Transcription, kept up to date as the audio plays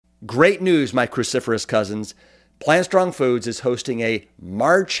Great news, my cruciferous cousins. Plant Strong Foods is hosting a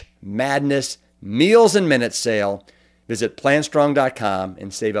March Madness Meals and Minutes sale. Visit plantstrong.com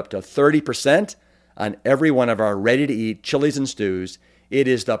and save up to 30% on every one of our ready-to-eat chilies and stews. It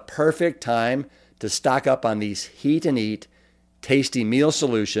is the perfect time to stock up on these heat and eat, tasty meal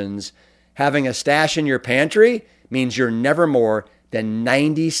solutions. Having a stash in your pantry means you're never more than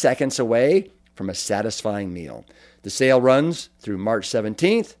 90 seconds away from a satisfying meal. The sale runs through March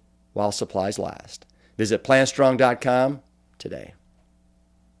 17th while supplies last. Visit plantstrong.com today.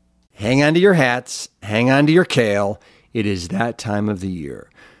 Hang on to your hats, hang on to your kale. It is that time of the year.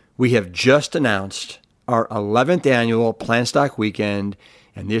 We have just announced our 11th annual Plant Stock Weekend,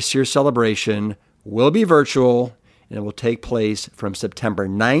 and this year's celebration will be virtual, and it will take place from September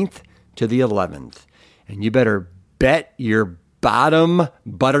 9th to the 11th. And you better bet your bottom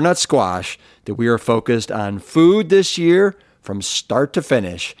butternut squash that we are focused on food this year from start to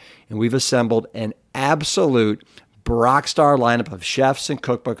finish. And we've assembled an absolute rockstar lineup of chefs and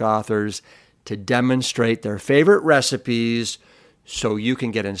cookbook authors to demonstrate their favorite recipes so you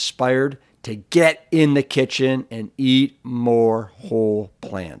can get inspired to get in the kitchen and eat more whole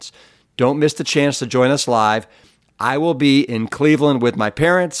plants. Don't miss the chance to join us live. I will be in Cleveland with my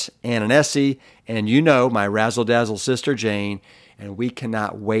parents, Ann and Essie, and you know my razzle-dazzle sister Jane, and we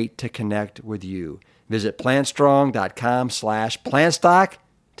cannot wait to connect with you. Visit plantstrong.com/plantstock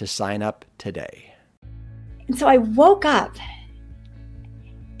to sign up today. And so I woke up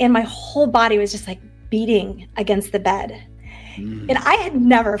and my whole body was just like beating against the bed. And I had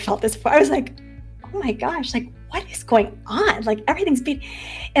never felt this before. I was like, oh my gosh, like what is going on? Like everything's beating.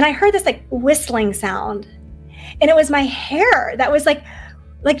 And I heard this like whistling sound. And it was my hair that was like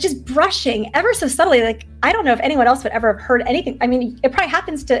just brushing ever so subtly. Like, I don't know if anyone else would ever have heard anything. I mean, it probably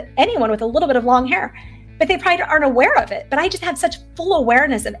happens to anyone with a little bit of long hair, but they probably aren't aware of it. But I just had such full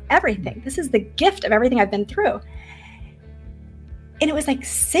awareness of everything. This is the gift of everything I've been through. And it was like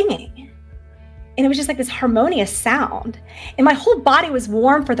singing. And it was just like this harmonious sound. And my whole body was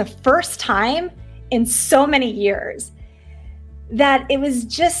warm for the first time in so many years that it was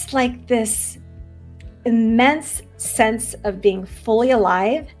just like this immense sense of being fully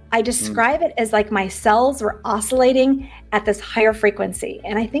alive. I describe it as like my cells were oscillating at this higher frequency.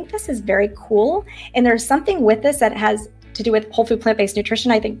 And I think this is very cool. And there's something with this that has to do with whole food plant-based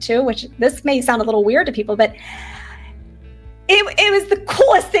nutrition, I think too, which this may sound a little weird to people, but it was the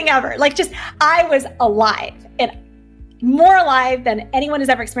coolest thing ever. Like just, I was alive and more alive than anyone has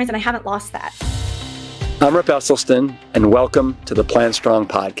ever experienced. And I haven't lost that. I'm Rip Esselstyn, and welcome to the Plant Strong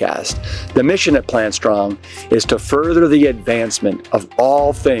podcast. The mission at Plant Strong is to further the advancement of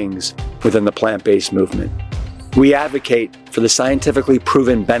all things within the plant-based movement. We advocate for the scientifically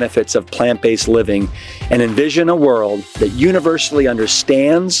proven benefits of plant-based living and envision a world that universally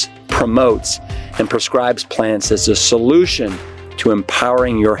understands, promotes, and prescribes plants as a solution to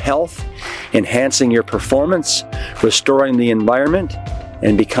empowering your health, enhancing your performance, restoring the environment,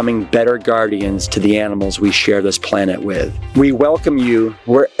 and becoming better guardians to the animals we share this planet with. We welcome you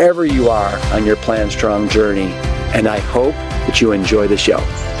wherever you are on your Plant Strong journey, and I hope that you enjoy the show.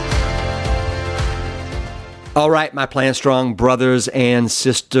 All right, my Plant Strong brothers and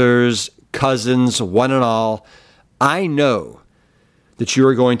sisters, cousins, one and all, I know that you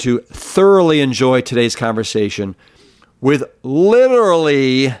are going to thoroughly enjoy today's conversation with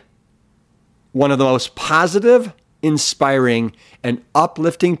literally one of the most positive, inspiring, and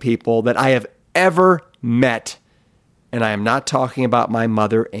uplifting people that I have ever met. And I am not talking about my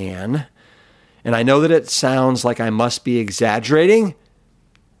mother, Ann. And I know that it sounds like I must be exaggerating,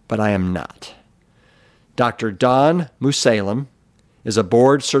 but I am not. Dr. Dawn Mussallem is a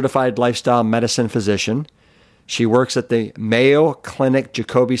board-certified lifestyle medicine physician. She works at the Mayo Clinic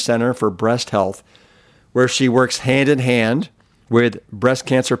Jacobi Center for Breast Health, where she works hand in hand with breast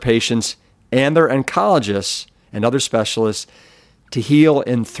cancer patients and their oncologists and other specialists to heal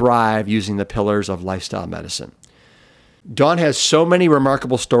and thrive using the pillars of lifestyle medicine. Dawn has so many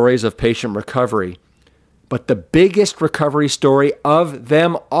remarkable stories of patient recovery, but the biggest recovery story of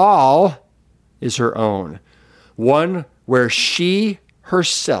them all is her own. One where she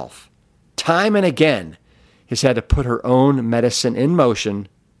herself, time and again, has had to put her own medicine in motion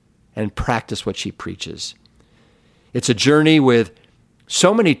and practice what she preaches. It's a journey with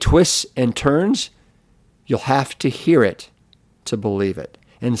so many twists and turns, you'll have to hear it to believe it.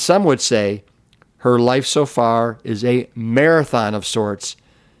 And some would say her life so far is a marathon of sorts,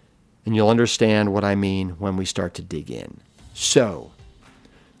 and you'll understand what I mean when we start to dig in. So,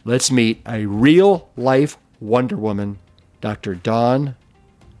 let's meet a real-life Wonder Woman, Dr. Dawn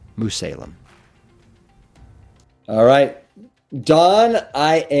Mussallem. All right. Dawn,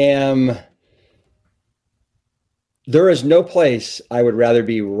 there is no place I would rather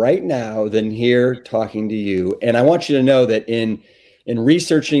be right now than here talking to you. And I want you to know that in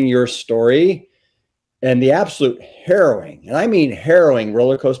researching your story and the absolute harrowing, and I mean harrowing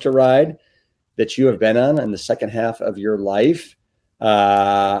roller coaster ride that you have been on in the second half of your life,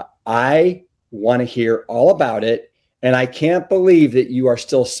 I want to hear all about it. And I can't believe that you are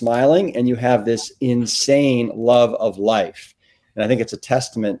still smiling and you have this insane love of life. And I think it's a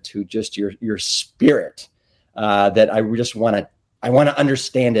testament to just your spirit. That I just want to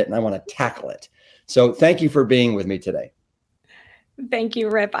understand it and I want to tackle it. So thank you for being with me today. Thank you,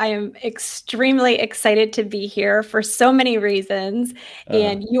 Rip. I am extremely excited to be here for so many reasons.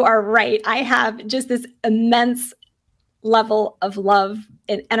 And you are right. I have just this immense level of love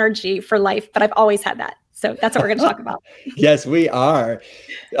and energy for life, but I've always had that. So that's what we're going to talk about. Yes, we are.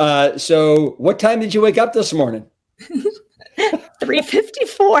 So what time did you wake up this morning?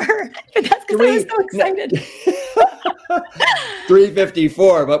 3:54. That's because I was so excited.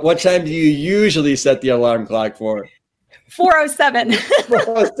 3:54. But what time do you usually set the alarm clock for? 4:07.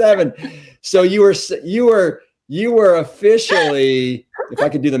 4:07. So you were officially, if I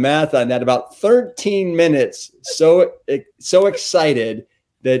could do the math on that, about 13 minutes. So excited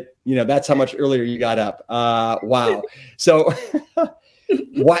that that's how much earlier you got up. Wow. So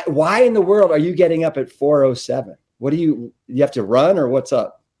why in the world are you getting up at 4:07? What do you have to run or what's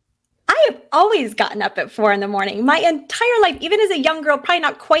up? I have always gotten up at 4 a.m. My entire life, even as a young girl, probably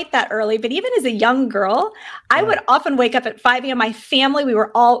not quite that early, but even as a young girl, I would often wake up at 5 a.m. My family, we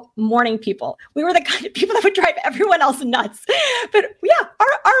were all morning people. We were the kind of people that would drive everyone else nuts. But yeah,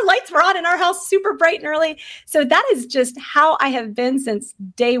 our lights were on in our house super bright and early. So that is just how I have been since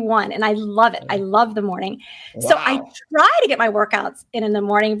day one. And I love it. I love the morning. Wow. So I try to get my workouts in the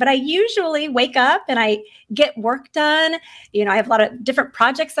morning, but I usually wake up and I get work done. I have a lot of different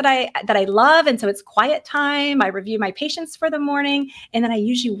projects that I love. And so it's quiet time. I review my patients for the morning. And then I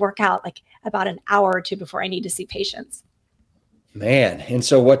usually work out like about an hour or two before I need to see patients. Man. And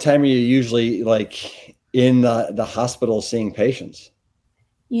so what time are you usually like in the hospital seeing patients?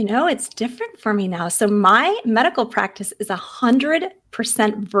 It's different for me now. So my medical practice is 100%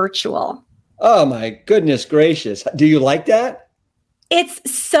 virtual. Oh my goodness gracious. Do you like that? It's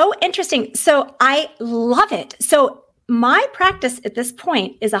so interesting. So I love it. So my practice at this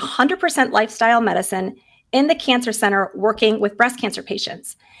point is 100% lifestyle medicine in the cancer center working with breast cancer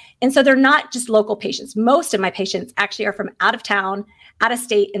patients. And so they're not just local patients. Most of my patients actually are from out of town, out of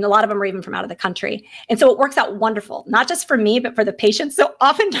state, and a lot of them are even from out of the country. And so it works out wonderful, not just for me, but for the patients. So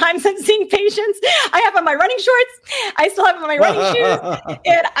oftentimes I'm seeing patients, I have on my running shorts, I still have on my running shoes,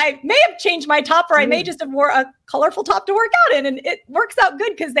 and I may have changed my top or I may just have wore a colorful top to work out in. And it works out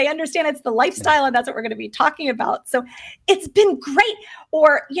good because they understand it's the lifestyle and that's what we're going to be talking about. So it's been great.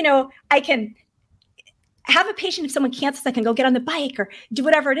 Or, I can have a patient, if someone cancels, I can go get on the bike or do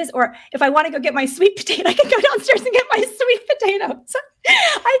whatever it is. Or if I want to go get my sweet potato, I can go downstairs and get my sweet potato. So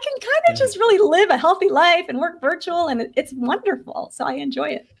I can kind of just really live a healthy life and work virtual, and it's wonderful. So I enjoy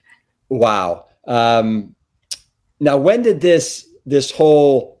it. Wow. Now, when did this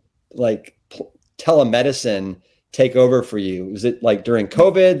whole telemedicine take over for you? Was it like during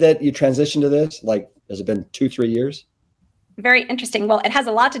COVID that you transitioned to this? Like, has it been 2-3 years? Very interesting. Well, it has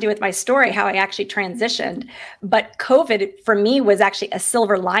a lot to do with my story, how I actually transitioned. But COVID for me was actually a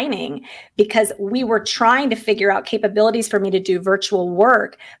silver lining because we were trying to figure out capabilities for me to do virtual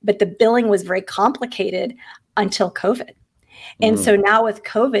work, but the billing was very complicated until COVID. And so now with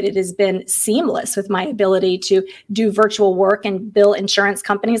COVID, it has been seamless with my ability to do virtual work and bill insurance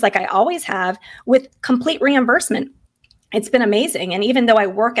companies like I always have with complete reimbursement. It's been amazing. And even though I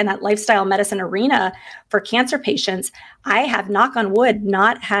work in that lifestyle medicine arena for cancer patients, I have, knock on wood,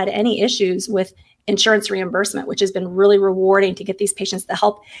 not had any issues with insurance reimbursement, which has been really rewarding to get these patients the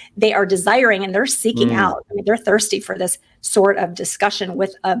help they are desiring and they're seeking out. I mean, they're thirsty for this sort of discussion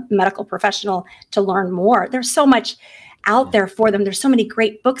with a medical professional to learn more. There's so much out there for them. There's so many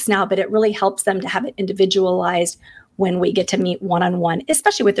great books now, but it really helps them to have it individualized when we get to meet one-on-one,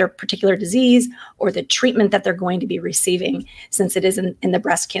 especially with their particular disease or the treatment that they're going to be receiving, since it is in the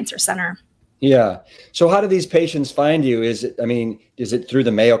breast cancer center. Yeah. So how do these patients find you? Is it through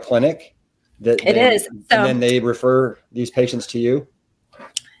the Mayo Clinic? It is. And then they refer these patients to you?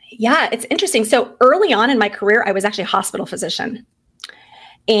 Yeah, it's interesting. So early on in my career, I was actually a hospital physician.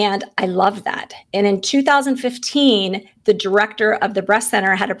 And I loved that. And in 2015, the director of the breast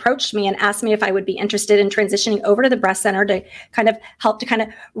center had approached me and asked me if I would be interested in transitioning over to the breast center to kind of help to kind of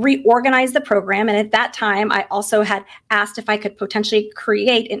reorganize the program. And at that time, I also had asked if I could potentially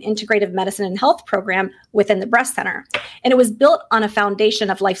create an integrative medicine and health program within the breast center. And it was built on a foundation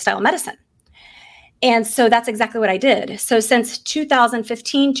of lifestyle medicine. And so that's exactly what I did. So since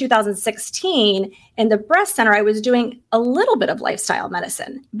 2015, 2016, in the breast center, I was doing a little bit of lifestyle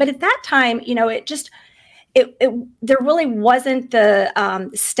medicine. But at that time, there really wasn't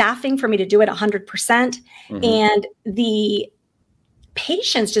the staffing for me to do it 100%. Mm-hmm. And the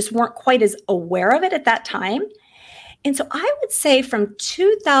patients just weren't quite as aware of it at that time. And so I would say from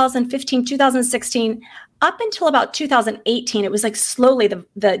 2015, 2016, up until about 2018, it was like slowly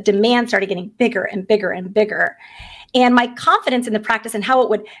the demand started getting bigger and bigger and bigger. And my confidence in the practice and how it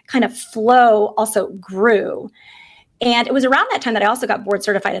would kind of flow also grew. And it was around that time that I also got board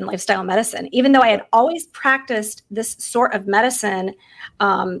certified in lifestyle medicine. Even though I had always practiced this sort of medicine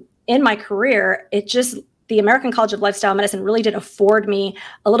in my career, the American College of Lifestyle Medicine really did afford me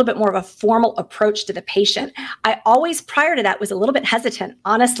a little bit more of a formal approach to the patient. I always, prior to that, was a little bit hesitant,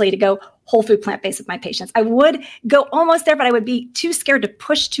 honestly, to go whole food plant-based with my patients. I would go almost there, but I would be too scared to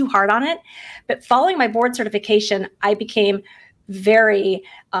push too hard on it. But following my board certification, I became very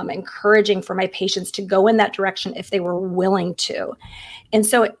encouraging for my patients to go in that direction if they were willing to. And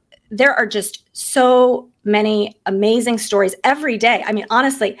so there are just so many amazing stories every day. I mean,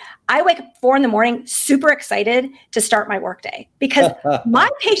 honestly, I wake up 4 a.m, super excited to start my workday because my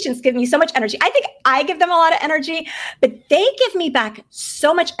patients give me so much energy. I think I give them a lot of energy, but they give me back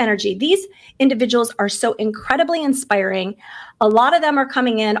so much energy. These individuals are so incredibly inspiring. A lot of them are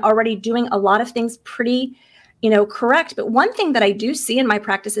coming in already doing a lot of things pretty, correct. But one thing that I do see in my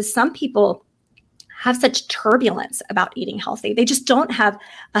practice is some people have such turbulence about eating healthy. They just don't have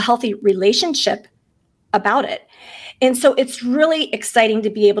a healthy relationship about it. And so it's really exciting to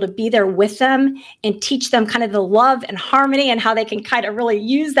be able to be there with them and teach them kind of the love and harmony and how they can kind of really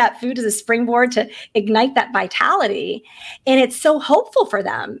use that food as a springboard to ignite that vitality. And it's so hopeful for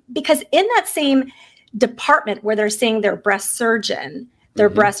them because in that same department where they're seeing their breast surgeon, their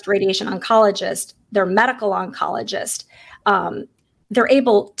mm-hmm. breast radiation oncologist, their medical oncologist, they're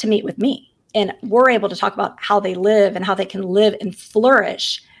able to meet with me. And we're able to talk about how they live and how they can live and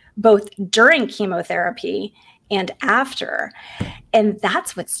flourish both during chemotherapy and after. And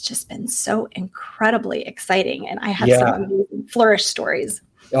that's what's just been so incredibly exciting. And I have some amazing flourish stories.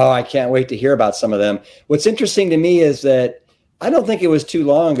 Oh, I can't wait to hear about some of them. What's interesting to me is that I don't think it was too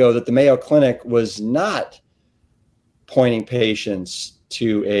long ago that the Mayo Clinic was not pointing patients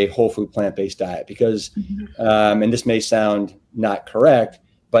to a whole food plant-based diet because, mm-hmm. And this may sound not correct,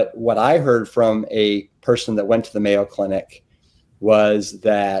 but what I heard from a person that went to the Mayo Clinic was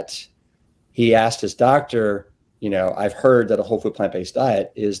that he asked his doctor, I've heard that a whole food plant-based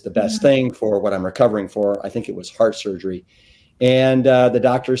diet is the best mm-hmm. thing for what I'm recovering for. I think it was heart surgery. And the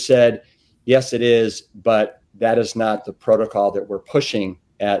doctor said, yes, it is, but that is not the protocol that we're pushing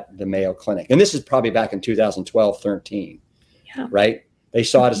at the Mayo Clinic. And this is probably back in 2012, 13, right? They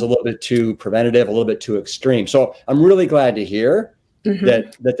saw it as a little bit too preventative, a little bit too extreme. So I'm really glad to hear mm-hmm.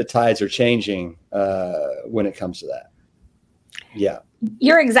 that the tides are changing when it comes to that. Yeah.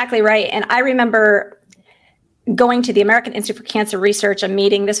 You're exactly right. And I remember going to the American Institute for Cancer Research, a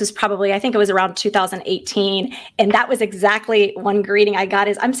meeting. This was probably, I think it was around 2018. And that was exactly one greeting I got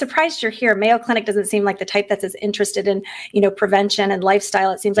is, I'm surprised you're here. Mayo Clinic doesn't seem like the type that's as interested in, prevention and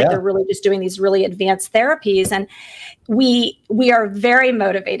lifestyle. It seems like they're really just doing these really advanced therapies. And we are very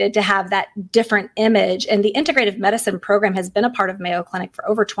motivated to have that different image. And the integrative medicine program has been a part of Mayo Clinic for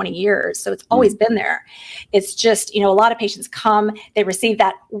over 20 years. So it's always been there. It's just, a lot of patients come, they receive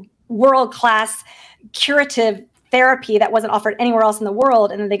that world-class curative therapy that wasn't offered anywhere else in the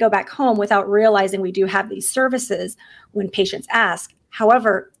world. And then they go back home without realizing we do have these services when patients ask.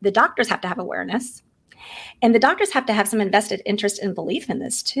 However, the doctors have to have awareness and the doctors have to have some invested interest and belief in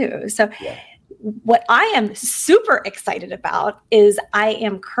this too. So what I am super excited about is I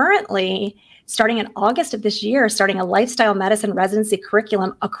am currently starting in August of this year, starting a lifestyle medicine residency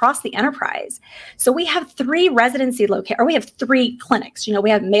curriculum across the enterprise. So we have 3 residency we have 3 clinics. We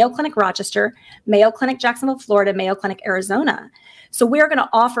have Mayo Clinic Rochester, Mayo Clinic Jacksonville, Florida, Mayo Clinic Arizona. So we're going to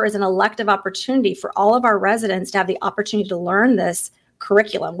offer as an elective opportunity for all of our residents to have the opportunity to learn this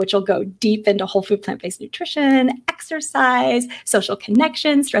curriculum, which will go deep into whole food plant-based nutrition, exercise, social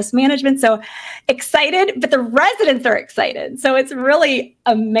connection, stress management. So excited, but the residents are excited. So it's really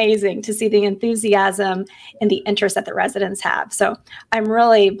amazing to see the enthusiasm and the interest that the residents have. So I'm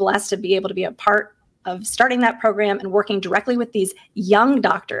really blessed to be able to be a part of starting that program and working directly with these young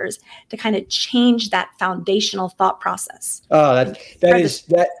doctors to kind of change that foundational thought process. Oh,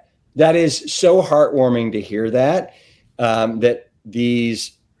 that is so heartwarming to hear that, that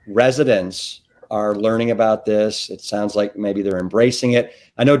these residents are learning about this. It sounds like maybe they're embracing it.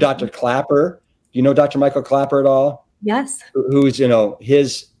 I know Dr. Clapper. Do you know Dr. Michael Clapper at all? Yes. Who's,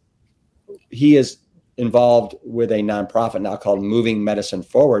 he is involved with a nonprofit now called Moving Medicine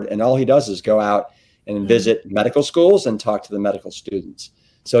Forward. And all he does is go out and visit medical schools and talk to the medical students.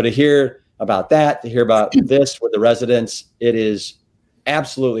 So to hear about that, to hear about this with the residents, it is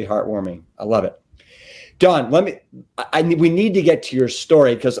absolutely heartwarming. I love it. Dawn, we need to get to your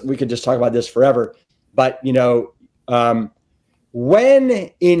story because we could just talk about this forever. But, when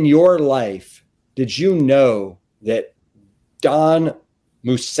in your life did you know that Dawn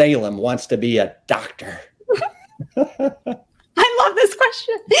Mussallem wants to be a doctor? I love this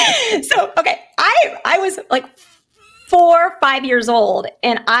question. So, okay, I was like 4 or 5 years old.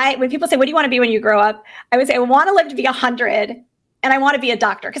 And when people say, what do you want to be when you grow up? I would say, I want to live to be 100. And I want to be a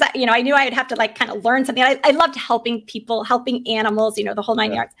doctor because I knew I would have to like kind of learn something. I loved helping people, helping animals, the whole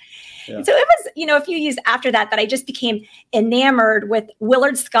 9 yards. Yeah. And so it was, a few years after that I just became enamored with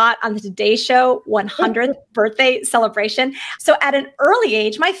Willard Scott on the Today Show 100th birthday celebration. So at an early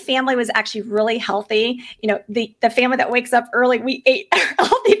age, my family was actually really healthy. The family that wakes up early, we ate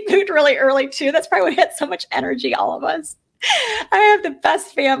healthy food really early too. That's probably why we had so much energy, all of us. I have the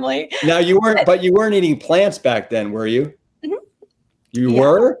best family. Now you weren't eating plants back then, were you? You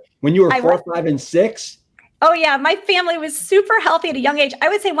were? When you were 4, 5, and 6? Oh, yeah. My family was super healthy at a young age. I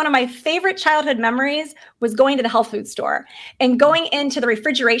would say one of my favorite childhood memories was going to the health food store and going into the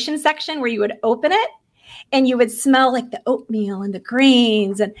refrigeration section where you would open it and you would smell like the oatmeal and the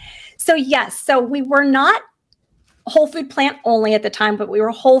grains. And so, yes, so we were not whole food plant only at the time, but we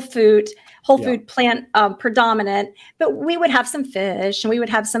were whole food plant predominant. But we would have some fish and we would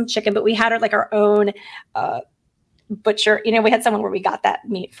have some chicken, but we had our own butcher. We had someone where we got that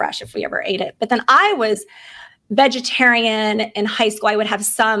meat fresh if we ever ate it. But then I was vegetarian in high school. I would have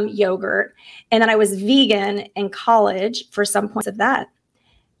some yogurt. And then I was vegan in college for some points of that.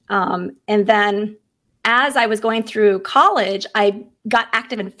 And then as I was going through college, I got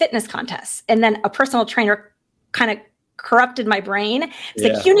active in fitness contests. And then a personal trainer kind of corrupted my brain. It's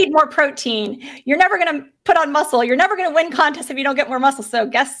like, you need more protein. You're never going to put on muscle. You're never going to win contests if you don't get more muscle. So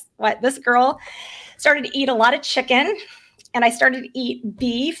guess what? This girl started to eat a lot of chicken and I started to eat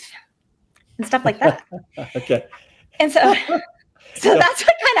beef and stuff like that. Okay. And so that's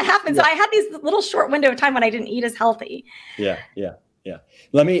what kind of happened. So I had these little short window of time when I didn't eat as healthy. Yeah.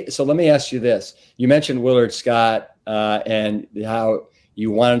 Let me ask you this. You mentioned Willard Scott and how you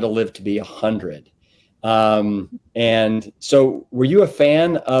wanted to live to be 100. And so were you a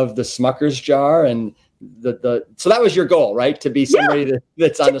fan of the Smucker's jar and so that was your goal, right? To be somebody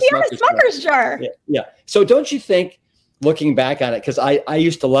that's on the Smucker's jar. Yeah. So don't you think, looking back on it, because I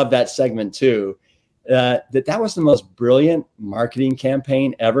used to love that segment too, that was the most brilliant marketing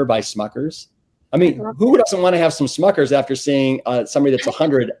campaign ever by Smucker's? I mean, who doesn't want to have some Smucker's after seeing somebody that's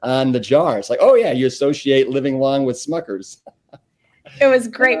 100 on the jar? It's like, oh yeah, you associate living long with Smucker's. It was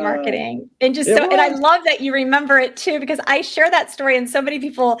great marketing. And and I love that you remember it too, because I share that story and so many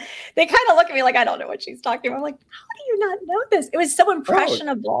people, they kind of look at me like, I don't know what she's talking about. I'm like, how do you not know this? It was so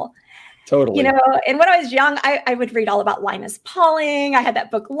impressionable. Totally. And when I was young, I would read all about Linus Pauling. I had that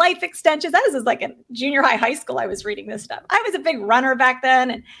book, Life Extensions. That was like in junior high school, I was reading this stuff. I was a big runner back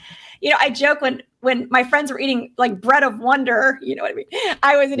then. And, I joke when my friends were eating like bread of wonder, you know what I mean?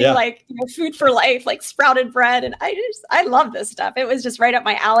 I was eating food for life, like sprouted bread. And I love this stuff. It was just right up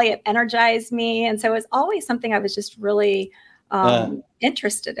my alley. It energized me. And so it was always something I was just really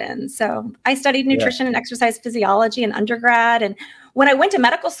interested in. So I studied nutrition and exercise physiology in undergrad. And when I went to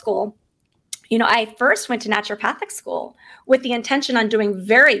medical school, I first went to naturopathic school with the intention on doing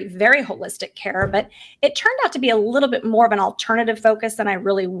very, very holistic care, but it turned out to be a little bit more of an alternative focus than I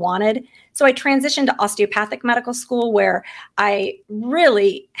really wanted. So I transitioned to osteopathic medical school, where I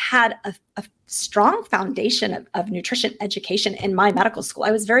really had a strong foundation of nutrition education in my medical school.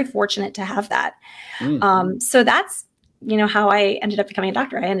 I was very fortunate to have that. So that's, how I ended up becoming a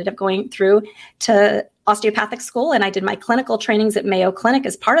doctor. I ended up going through to osteopathic school, and I did my clinical trainings at Mayo Clinic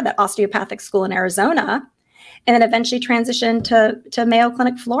as part of that osteopathic school in Arizona, and then eventually transitioned to Mayo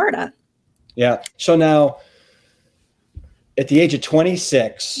Clinic, Florida. Yeah. So now at the age of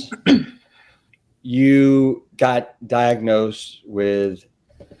 26, you got diagnosed with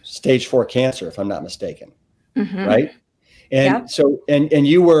stage 4 cancer, if I'm not mistaken. Right. And so, and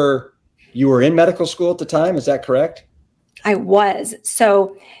you were in medical school at the time. Is that correct? I was.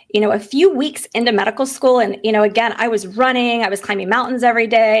 So, a few weeks into medical school, and, again, I was running, I was climbing mountains every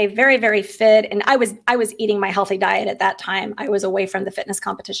day, very, very fit. And I was eating my healthy diet at that time. I was away from the fitness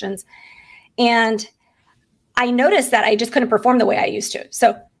competitions. And I noticed that I just couldn't perform the way I used to.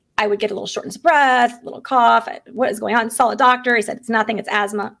 So I would get a little shortness of breath, a little cough. What is going on? Saw a doctor. He said, it's nothing, it's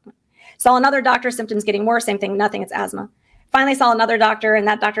asthma. Saw another doctor, symptoms getting worse. Same thing, nothing, it's asthma. Finally saw another doctor, and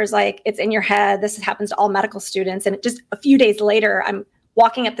that doctor's like, it's in your head. This happens to all medical students. And just a few days later, I'm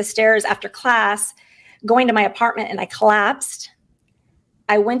walking up the stairs after class, going to my apartment, and I collapsed.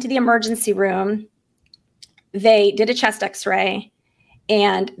 I went to the emergency room. They did a chest x-ray,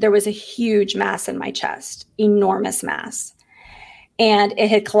 and there was a huge mass in my chest, enormous mass. And it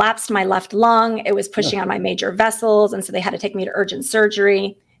had collapsed my left lung. It was pushing on my major vessels. And so they had to take me to urgent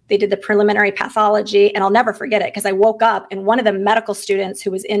surgery. They did the preliminary pathology, and I'll never forget it because I woke up and one of the medical students who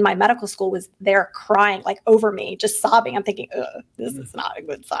was in my medical school was there crying like over me, just sobbing. I'm thinking, this is not a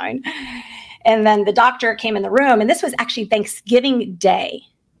good sign. And then the doctor came in the room, and this was actually Thanksgiving Day,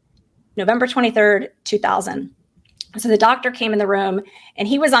 November 23rd, 2000. So the doctor came in the room, and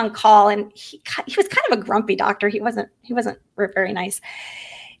he was on call, and he was kind of a grumpy doctor. He wasn't very nice.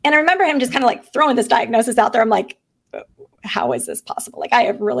 And I remember him just kind of like throwing this diagnosis out there. I'm like, how is this possible? Like, I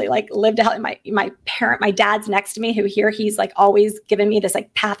have really like lived out my dad's next to me, who he's like always given me this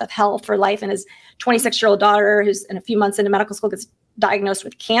like path of hell for life. And his 26-year-old daughter, who's in a few months into medical school, gets diagnosed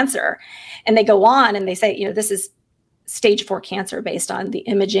with cancer. And they go on and they say, this is stage 4 cancer based on the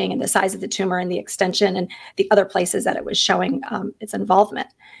imaging and the size of the tumor and the extension and the other places that it was showing its involvement.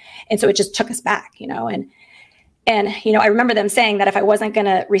 And so it just took us back, And, I remember them saying that if I wasn't going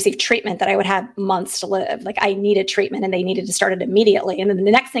to receive treatment, that I would have months to live. Like, I needed treatment, and they needed to start it immediately. And then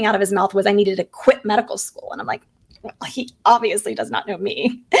the next thing out of his mouth was I needed to quit medical school. And I'm like, well, he obviously does not know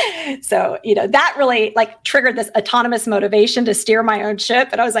me. So, that really like triggered this autonomous motivation to steer my own ship.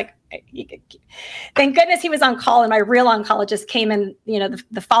 And I was like, thank goodness he was on call, and my real oncologist came in,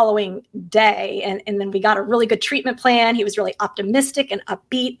 the following day. And then we got a really good treatment plan. He was really optimistic and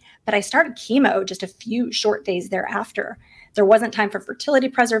upbeat, but I started chemo just a few short days thereafter. There wasn't time for fertility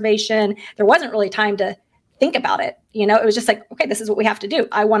preservation. There wasn't really time to think about it. It was just like, okay, this is what we have to do.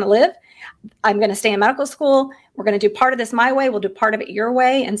 I want to live. I'm going to stay in medical school. We're going to do part of this my way. We'll do part of it your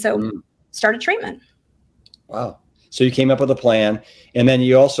way. And so started treatment. Wow. So you came up with a plan. And then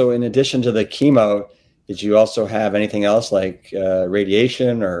you also, in addition to the chemo, did you also have anything else like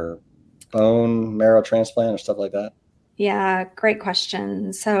radiation or bone marrow transplant or stuff like that? Yeah, great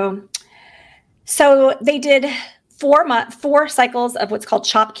question. So they did 4 cycles of what's called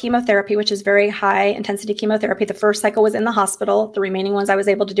CHOP chemotherapy, which is very high intensity chemotherapy. The first cycle was in the hospital. The remaining ones I was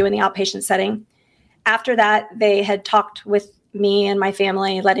able to do in the outpatient setting. After that, they had talked with me and my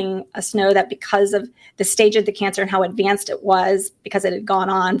family, letting us know that because of the stage of the cancer and how advanced it was, because it had gone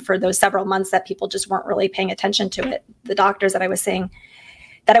on for those several months, that people just weren't really paying attention to it. The doctors that I was seeing,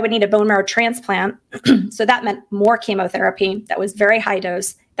 that I would need a bone marrow transplant. So that meant more chemotherapy. That was very high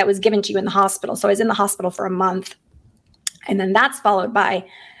dose that was given to you in the hospital. So I was in the hospital for a month. And then that's followed by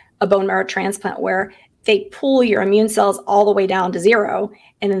a bone marrow transplant, where they pull your immune cells all the way down to 0.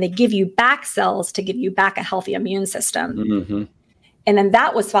 And then they give you back cells to give you back a healthy immune system. Mm-hmm. And then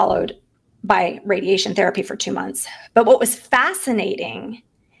that was followed by radiation therapy for 2 months. But what was fascinating,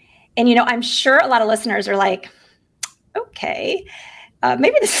 and, I'm sure a lot of listeners are like, okay,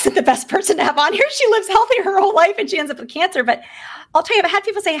 maybe this isn't the best person to have on here. She lives healthy her whole life and she ends up with cancer. But I'll tell you, I've had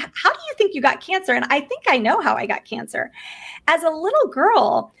people say, how do you think you got cancer? And I think I know how I got cancer. As a little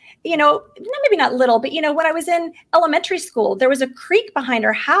girl, maybe not little, but, when I was in elementary school, there was a creek behind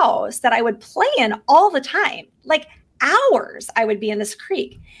our house that I would play in all the time. Like hours I would be in this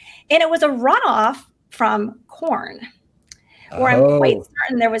creek. And it was a runoff from corn, where I'm quite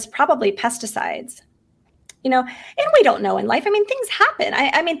certain there was probably pesticides. And we don't know in life. Things happen.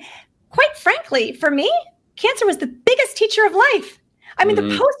 I mean, quite frankly, for me, cancer was the biggest teacher of life.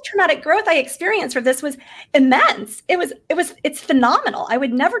 The post-traumatic growth I experienced for this was immense. It's phenomenal. I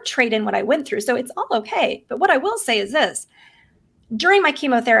would never trade in what I went through. So it's all okay. But what I will say is this: during my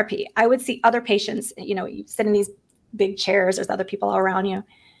chemotherapy, I would see other patients, you sit in these big chairs, there's other people all around you.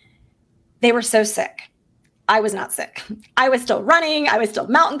 They were so sick. I was not sick. I was still running. I was still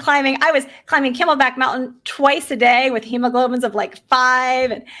mountain climbing. I was climbing Camelback Mountain twice a day with hemoglobins of like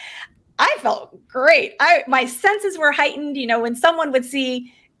 5. And I felt great. My senses were heightened. When someone would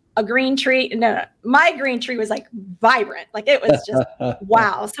see a green tree, no, my green tree was like vibrant. Like it was just,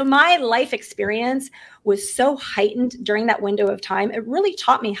 wow. So my life experience was so heightened during that window of time. It really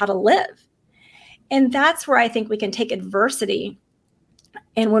taught me how to live. And that's where I think we can take adversity.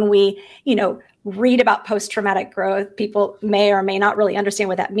 And when we, read about post-traumatic growth. People may or may not really understand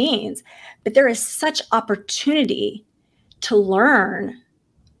what that means, but there is such opportunity to learn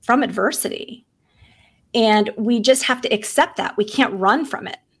from adversity. And we just have to accept that. We can't run from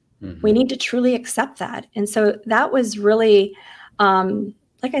it. Mm-hmm. We need to truly accept that. And so that was really,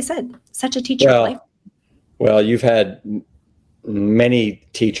 like I said, such a teacher of life. Well, you've had many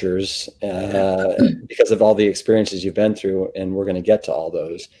teachers because of all the experiences you've been through, and we're going to get to all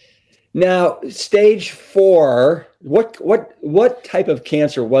those. Now, stage 4, what type of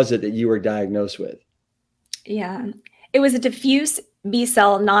cancer was it that you were diagnosed with? Yeah, it was a diffuse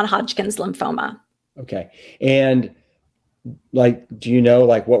B-cell non-Hodgkin's lymphoma. Okay. And do you know,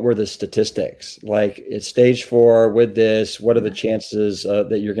 what were the statistics? It's stage 4 with this, what are the chances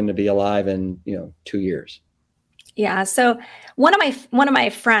that you're going to be alive in, 2 years? Yeah. So one of my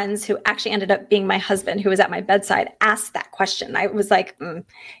friends who actually ended up being my husband, who was at my bedside, asked that question. I was like,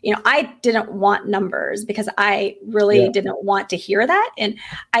 I didn't want numbers because I really didn't want to hear that. And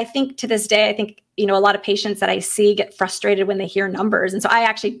I think to this day, a lot of patients that I see get frustrated when they hear numbers. And so I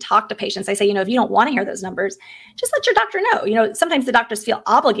actually talk to patients. I say, if you don't want to hear those numbers, just let your doctor know. Sometimes the doctors feel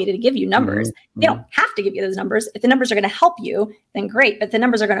obligated to give you numbers. Mm-hmm. They don't have to give you those numbers. If the numbers are going to help you, then great. But if the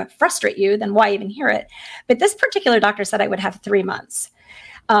numbers are going to frustrate you, then why even hear it? But this particular doctor said I would have 3 months.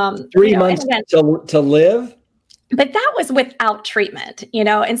 3 months to live? But that was without treatment,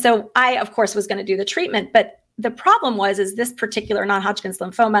 And so I, of course, was going to do the treatment. But the problem is this particular non-Hodgkin's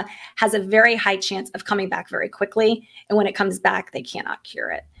lymphoma has a very high chance of coming back very quickly. And when it comes back, they cannot cure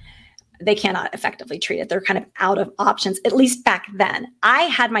it. They cannot effectively treat it. They're kind of out of options, at least back then. I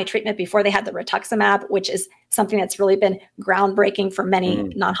had my treatment before they had the rituximab, which is something that's really been groundbreaking for many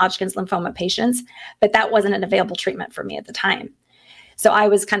non-Hodgkin's lymphoma patients. But that wasn't an available treatment for me at the time. So I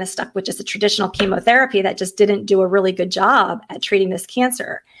was kind of stuck with just a traditional chemotherapy that just didn't do a really good job at treating this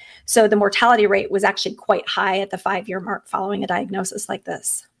cancer. So the mortality rate was actually quite high at the 5-year mark following a diagnosis like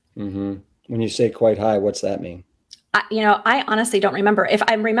this. Mm-hmm. When you say quite high, what's that mean? I honestly don't remember. If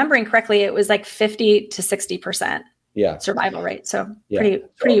I'm remembering correctly, it was 50 to 60% survival rate. So pretty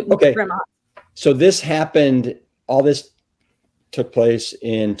grim odds. So this happened, all this took place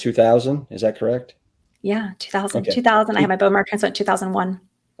in 2000, is that correct? Yeah, 2000. Okay. 2000, I had my bone marrow transplant in 2001.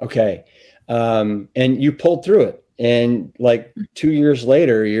 Okay. And you pulled through it. And 2 years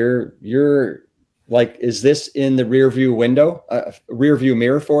later, you're is this in the rear view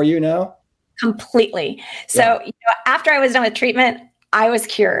mirror for you now? Completely. So after I was done with treatment, I was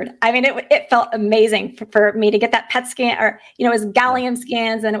cured. I mean, it felt amazing for me to get that PET scan, or, it was gallium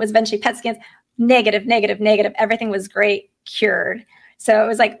scans, and it was eventually PET scans, negative. Everything was great, cured. So it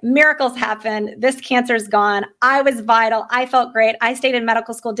was miracles happened. This cancer is gone. I was vital. I felt great. I stayed in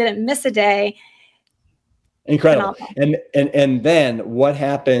medical school, didn't miss a day. Incredible. And then what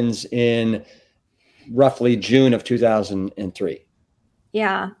happens in roughly June of 2003?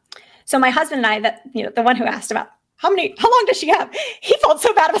 Yeah. So my husband and I, the one who asked about how long does she have? He felt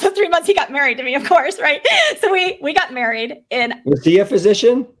so bad about the 3 months. He got married to me, of course, right? So we got married. Was he a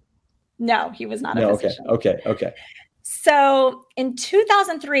physician? No, he was not a physician. Okay. So in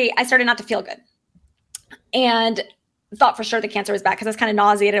 2003, I started not to feel good and thought for sure the cancer was back because I was kind of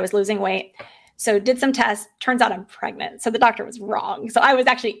nauseated. I was losing weight. So did some tests. Turns out I'm pregnant. So the doctor was wrong. So I was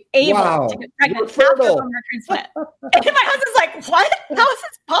actually able to get pregnant after the bone marrow transplant. And my husband's like, what? How is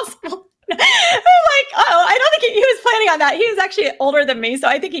this possible? I'm like, I don't think he was planning on that. He was actually older than me. So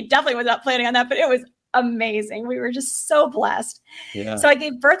I think he definitely was not planning on that. But it was amazing. We were just so blessed. Yeah. So I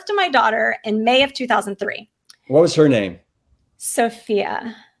gave birth to my daughter in May of 2003. What was her name?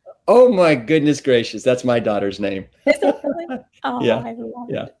 Sophia. Oh, my goodness gracious. That's my daughter's name. Is it really? Oh, yeah. I love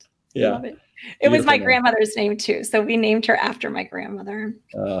it. Yeah. Love it. It was my grandmother's name too. So we named her after my grandmother.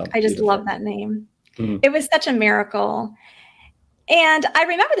 I just love that name. Mm-hmm. It was such a miracle. And I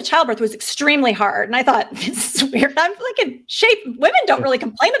remember the childbirth was extremely hard. And I thought, this is weird. I'm in shape. Women don't really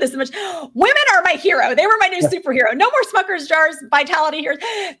complain of this so much. Women are my hero. They were my new superhero. No more Smucker's jars, vitality heroes.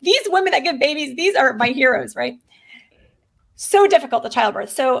 These women that give babies, these are my heroes, right? So difficult, the childbirth.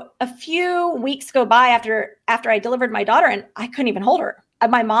 So a few weeks go by after I delivered my daughter, and I couldn't even hold her.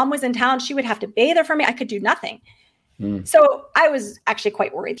 My mom was in town. She would have to bathe her for me. I could do nothing. So I was actually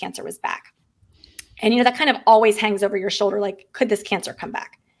quite worried cancer was back. And, that kind of always hangs over your shoulder. Could this cancer come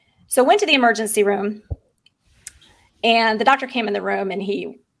back? So went to the emergency room, and the doctor came in the room, and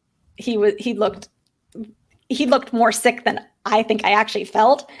he looked more sick than I think I actually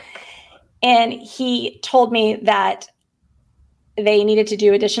felt. And he told me that they needed to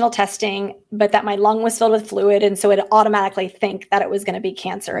do additional testing, but that my lung was filled with fluid. And so it automatically think that it was going to be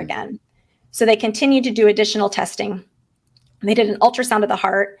cancer again. So they continued to do additional testing. They did an ultrasound of the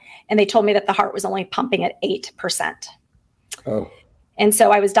heart, and they told me that the heart was only pumping at 8%. Oh. And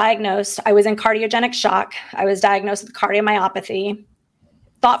so I was diagnosed. I was in cardiogenic shock. I was diagnosed with cardiomyopathy.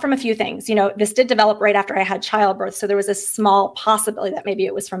 Thought from a few things. This did develop right after I had childbirth, so there was a small possibility that maybe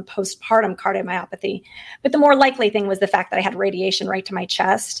it was from postpartum cardiomyopathy. But the more likely thing was the fact that I had radiation right to my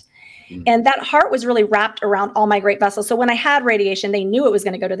chest. And that heart was really wrapped around all my great vessels. So when I had radiation, they knew it was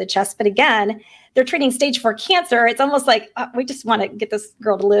going to go to the chest. But again, they're treating stage 4 cancer. It's almost like we just want to get this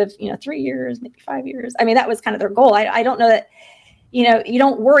girl to live, 3 years, maybe 5 years. I mean, that was kind of their goal. I don't know that, you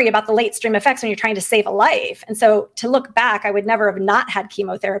don't worry about the late stream effects when you're trying to save a life. And so to look back, I would never have not had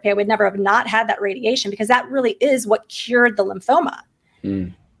chemotherapy. I would never have not had that radiation, because that really is what cured the lymphoma.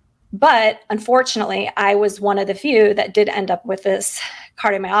 But unfortunately, I was one of the few that did end up with this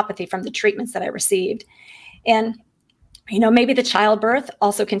cardiomyopathy from the treatments that I received. And, maybe the childbirth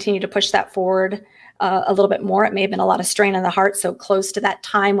also continued to push that forward a little bit more. It may have been a lot of strain on the heart, so close to that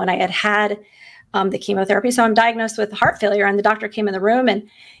time when I had the chemotherapy. So I'm diagnosed with heart failure, and the doctor came in the room, and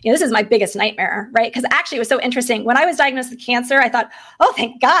this is my biggest nightmare, right? Because actually it was so interesting. When I was diagnosed with cancer, I thought, oh,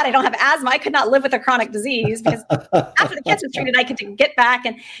 thank God I don't have asthma. I could not live with a chronic disease, because after the cancer was treated, I could get back.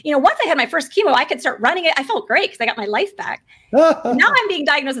 And, once I had my first chemo, I could start running it. I felt great because I got my life back. Now I'm being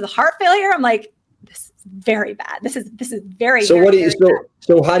diagnosed with heart failure. I'm like, this is very bad. This is very, so very, what do you, very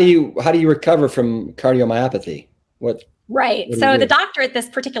so how do you recover from cardiomyopathy? Right. So the doctor at this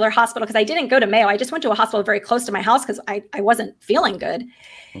particular hospital, because I didn't go to Mayo, I just went to a hospital very close to my house because I wasn't feeling good.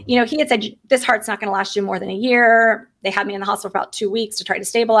 He had said, this heart's not going to last you more than a year. They had me in the hospital for about 2 weeks to try to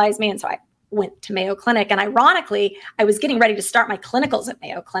stabilize me. And so I went to Mayo Clinic. And ironically, I was getting ready to start my clinicals at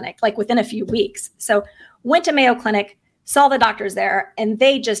Mayo Clinic, like within a few weeks. So went to Mayo Clinic, saw the doctors there, and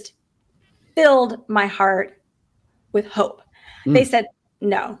they just filled my heart with hope. They said,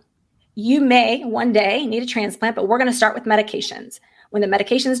 no. You may one day need a transplant, but we're going to start with medications. When the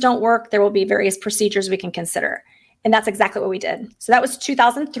medications don't work, there will be various procedures we can consider. And that's exactly what we did. So that was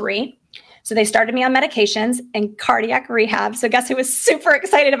 2003. So they started me on medications and cardiac rehab. So guess who was super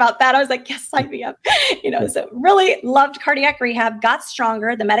excited about that? I was like, yes, sign me up. So really loved cardiac rehab, got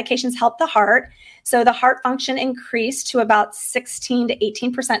stronger. The medications helped the heart. So the heart function increased to about 16 to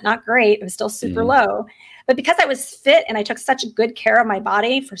 18%, not great. It was still super low. But because I was fit and I took such good care of my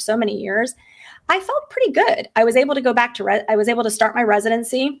body for so many years, I felt pretty good. I was able to go back to, I was able to start my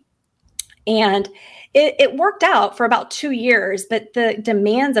residency, and it worked out for about 2 years, but the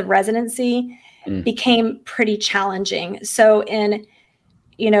demands of residency became pretty challenging. So in,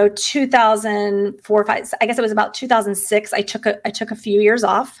 2004, 5, I guess it was about 2006, I took a few years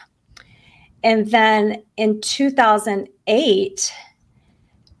off. And then in 2008,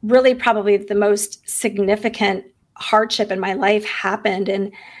 really probably the most significant hardship in my life happened.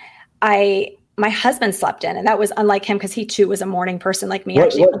 And my husband slept in, and that was unlike him because he too was a morning person like me.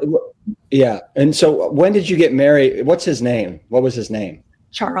 Yeah. And so when did you get married? What's his name? What was his name?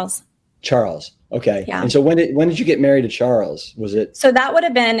 Charles. Okay. Yeah. And so when did you get married to Charles? Was it? So that would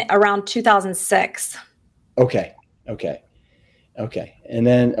have been around 2006. Okay. And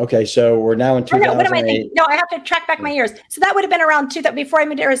then, so we're now in 2008. No, what am I thinking? No, I have to track back my years. So that would have been around before I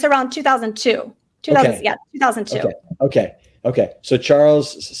moved here. It's around 2002. 2002. Okay. So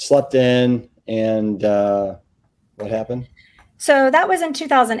Charles slept in, and what happened? So that was in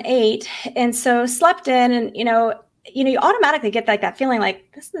 2008. And so slept in, and, you automatically get that feeling like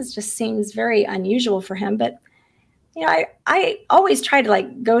just seems very unusual for him. But, I always try to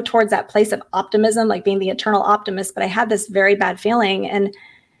go towards that place of optimism, like being the eternal optimist, but I had this very bad feeling. And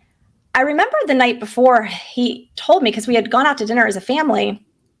I remember the night before he told me, because we had gone out to dinner as a family,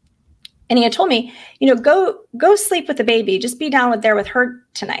 and he had told me, go sleep with the baby, just be down there with her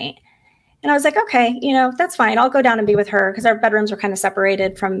tonight. And I was like, okay, that's fine. I'll go down and be with her, because our bedrooms were kind of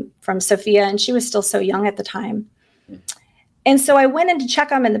separated from Sophia, and she was still so young at the time. And so I went in to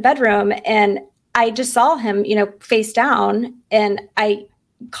check him in the bedroom, and I just saw him, face down, and I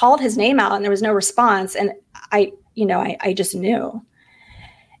called his name out and there was no response. And I just knew.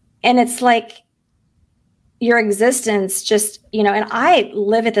 And it's like your existence just, and I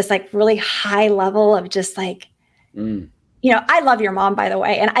live at this really high level of just I love your mom, by the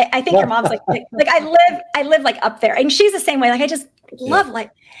way. And I think your mom's I live up there, and she's the same way. I just love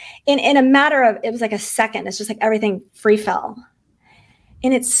in a matter of, it was a second, it's just everything free fell.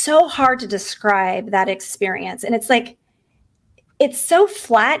 And it's so hard to describe that experience. And it's so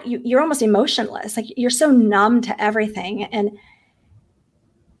flat. You're almost emotionless. You're so numb to everything. And,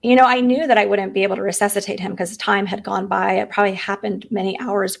 I knew that I wouldn't be able to resuscitate him because time had gone by. It probably happened many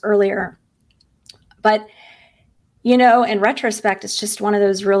hours earlier. But, in retrospect, it's just one of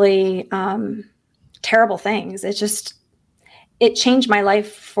those really terrible things. it changed my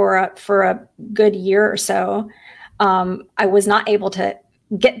life for a good year or so. I was not able to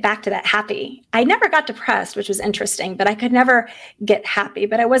get back to that happy. I never got depressed, which was interesting, but I could never get happy,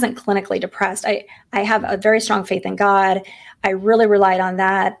 but I wasn't clinically depressed. I have a very strong faith in God. I really relied on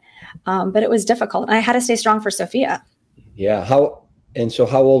that. But it was difficult. And I had to stay strong for Sophia. Yeah. How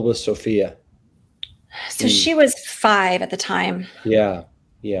old was Sophia? So she was 5 at the time. Yeah.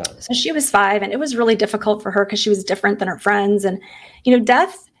 Yeah. So she was 5, and it was really difficult for her because she was different than her friends. And,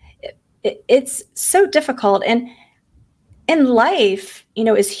 death, it's so difficult. And in life,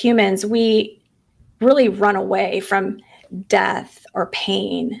 as humans, we really run away from death or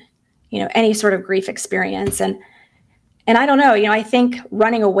pain, any sort of grief experience. And I don't know, I think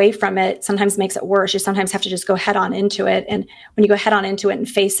running away from it sometimes makes it worse. You sometimes have to just go head on into it. And when you go head on into it and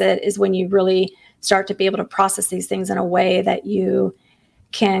face it is when you really start to be able to process these things in a way that you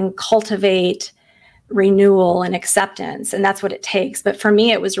can cultivate renewal and acceptance. And that's what it takes. But for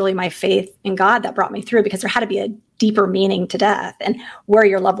me, it was really my faith in God that brought me through, because there had to be a deeper meaning to death and where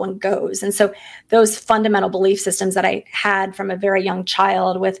your loved one goes. And so those fundamental belief systems that I had from a very young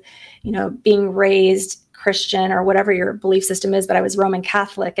child with, being raised Christian or whatever your belief system is, but I was Roman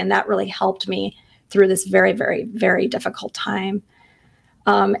Catholic, and that really helped me through this very, very, very difficult time.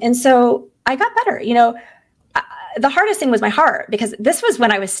 And so I got better. The hardest thing was my heart, because this was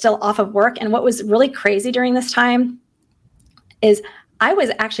when I was still off of work. And what was really crazy during this time is I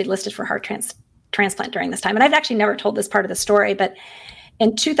was actually listed for heart transplant during this time. And I've actually never told this part of the story, but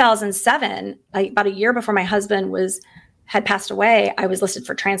in 2007, about a year before my husband had passed away, I was listed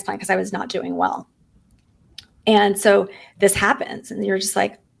for transplant because I was not doing well. And so this happens, and you're just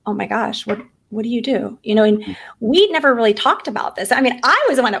like, oh my gosh, what do you do? And we never really talked about this. I mean, I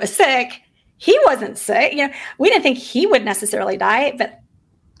was the one that was sick. He wasn't sick. We didn't think he would necessarily die, but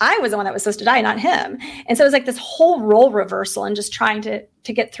I was the one that was supposed to die, not him. And so it was like this whole role reversal and just trying to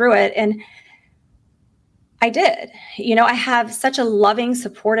get through it. And I did. I have such a loving,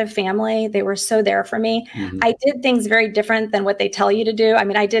 supportive family. They were so there for me. Mm-hmm. I did things very different than what they tell you to do. I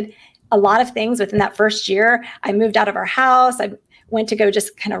mean, I did a lot of things within that first year. I moved out of our house. I went to go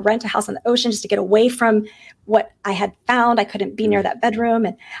just kind of rent a house on the ocean just to get away from what I had found. I couldn't be near that bedroom.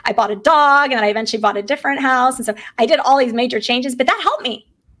 And I bought a dog, and then I eventually bought a different house. And so I did all these major changes, but that helped me.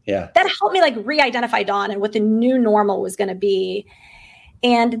 Yeah. That helped me like re-identify Dawn and what the new normal was going to be.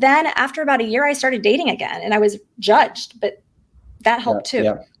 And then after about a year, I started dating again, and I was judged, but that helped too.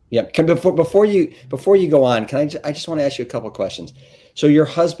 Yeah. Yeah. Before you go on, I just want to ask you a couple of questions. So your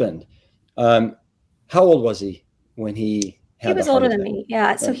husband, how old was he when he had He was older than me.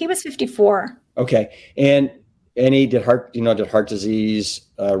 Yeah. So he was 54. Okay. And he did heart disease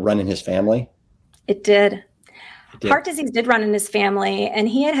run in his family? It did. Heart disease did run in his family, and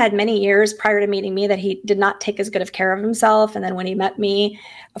he had many years prior to meeting me that he did not take as good of care of himself. And then when he met me,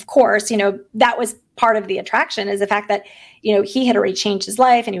 of course, that was part of the attraction, is the fact that, he had already changed his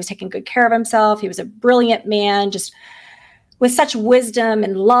life and he was taking good care of himself. He was a brilliant man, just with such wisdom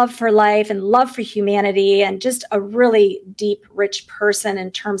and love for life and love for humanity, and just a really deep, rich person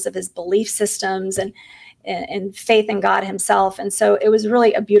in terms of his belief systems and faith in God himself. And so it was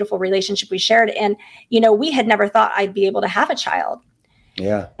really a beautiful relationship we shared. And, we had never thought I'd be able to have a child.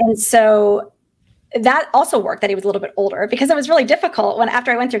 Yeah. And so that also worked, that he was a little bit older, because it was really difficult when,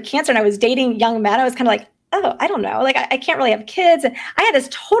 after I went through cancer and I was dating young men, I was kind of like, oh, I don't know. Like, I can't really have kids. And I had this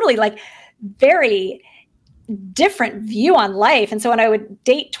totally very different view on life. And so when I would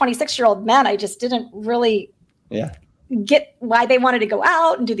date 26-year-old men, I just didn't really get why they wanted to go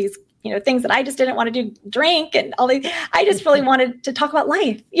out and do these things that I just didn't want to do, drink and all these. I just really wanted to talk about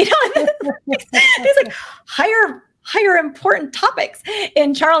life, these like higher important topics.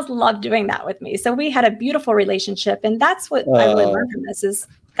 And Charles loved doing that with me. So we had a beautiful relationship. And that's what I really learned from this, is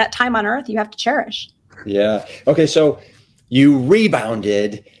that time on earth you have to cherish. Yeah. Okay. So you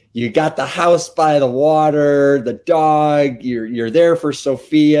rebounded, you got the house by the water, the dog, you're there for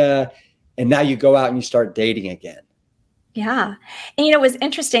Sophia, and now you go out and you start dating again. Yeah. And, it was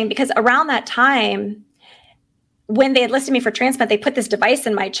interesting because around that time, when they had listed me for transplant, they put this device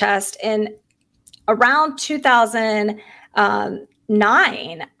in my chest. And around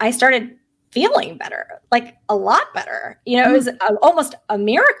 2009, I started feeling better, like a lot better. It was almost a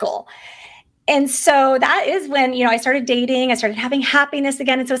miracle. And so that is when, I started dating, I started having happiness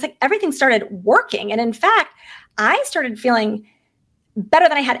again. And so it's like everything started working. And in fact, I started feeling better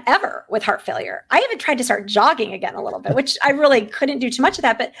than I had ever with heart failure. I even tried to start jogging again a little bit, which I really couldn't do too much of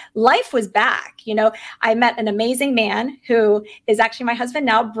that, but life was back. I met an amazing man who is actually my husband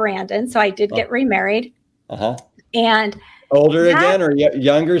now, Brandon. So I did get remarried. Uh-huh. And older again or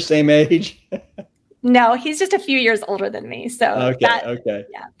younger, same age? No, he's just a few years older than me. So okay.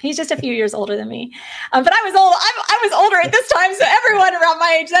 Yeah, he's just a few years older than me. But I was old. I was older at this time, so everyone around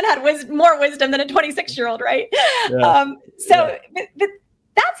my age then had more wisdom than a 26-year-old, right? Yeah. But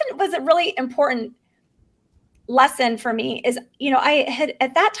was a really important lesson for me. Is I had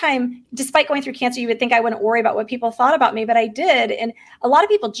at that time, despite going through cancer, you would think I wouldn't worry about what people thought about me, but I did, and a lot of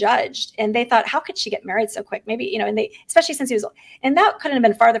people judged, and they thought, how could she get married so quick? Maybe and they, especially since he was, and that couldn't have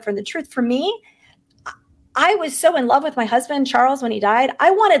been farther from the truth. For me, I was so in love with my husband, Charles, when he died. I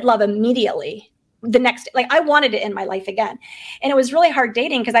wanted love immediately. The next, I wanted it in my life again. And it was really hard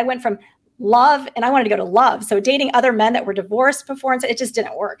dating because I went from love and I wanted to go to love. So dating other men that were divorced before, and so it just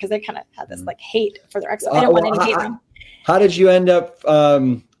didn't work because they kind of had this hate for their ex. I didn't want any hate them. How did you end up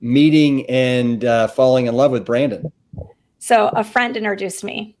meeting and falling in love with Brandon? So a friend introduced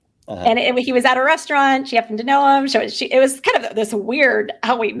me. And he was at a restaurant. She happened to know him. It was kind of this weird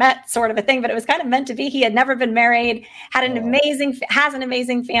how we met sort of a thing, but it was kind of meant to be. He had never been married, has an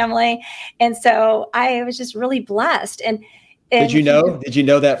amazing family. And so I was just really blessed. And did you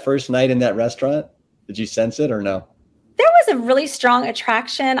know that first night in that restaurant? Did you sense it or no? There was a really strong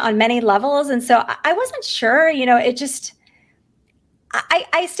attraction on many levels. And so I wasn't sure, it just,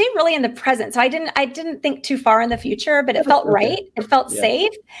 I stayed really in the present. So I didn't think too far in the future, but it felt right. It felt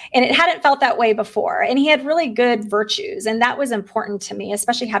safe, and it hadn't felt that way before. And he had really good virtues, and that was important to me,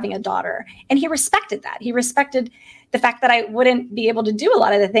 especially having a daughter. And he respected that. He respected the fact that I wouldn't be able to do a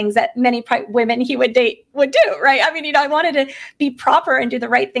lot of the things that many women he would date would do. Right. I mean, I wanted to be proper and do the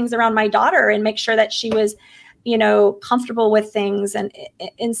right things around my daughter and make sure that she was, comfortable with things.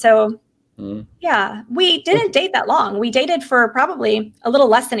 And so, yeah, we didn't date that long. We dated for probably a little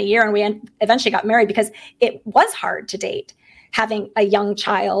less than a year, and we eventually got married because it was hard to date, having a young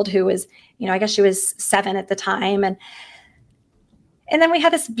child who was, I guess she was 7 at the time. And then we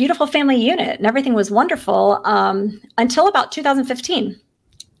had this beautiful family unit, and everything was wonderful until about 2015.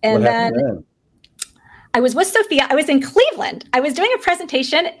 And then I was with Sophia. I was in Cleveland. I was doing a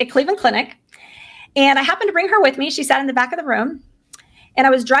presentation at Cleveland Clinic, and I happened to bring her with me. She sat in the back of the room. And I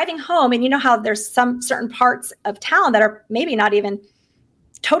was driving home, and you know how there's some certain parts of town that are maybe not even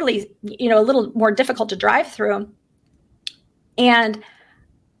totally, a little more difficult to drive through. And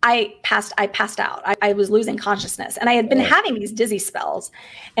I passed out. I was losing consciousness, and I had been having these dizzy spells,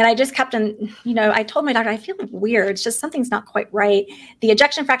 and I just kept I told my doctor, I feel weird. It's just something's not quite right. The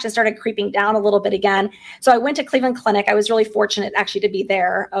ejection fraction started creeping down a little bit again. So I went to Cleveland Clinic. I was really fortunate actually to be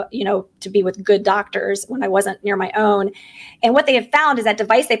there, to be with good doctors when I wasn't near my own. And what they had found is that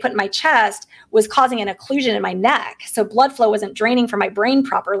device they put in my chest was causing an occlusion in my neck. So blood flow wasn't draining from my brain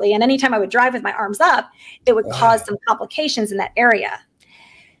properly. And anytime I would drive with my arms up, it would cause some complications in that area.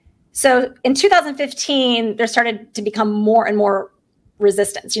 So in 2015, there started to become more and more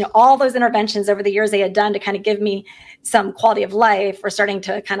resistance. All those interventions over the years they had done to kind of give me some quality of life were starting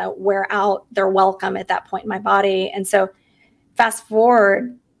to kind of wear out their welcome at that point in my body. And so fast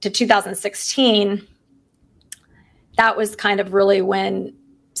forward to 2016, that was kind of really when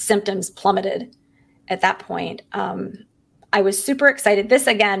symptoms plummeted at that point. I was super excited. This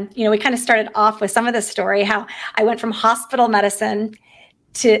again, we kind of started off with some of the story, how I went from hospital medicine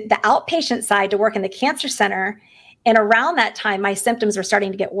to the outpatient side to work in the cancer center. And around that time, my symptoms were starting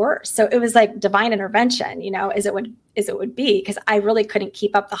to get worse. So it was like divine intervention, as it would be, because I really couldn't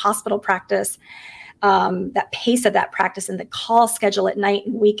keep up the hospital practice, that pace of that practice, and the call schedule at night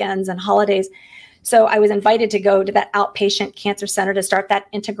and weekends and holidays. So I was invited to go to that outpatient cancer center to start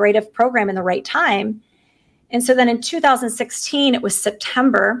that integrative program in the right time. And so then in 2016, it was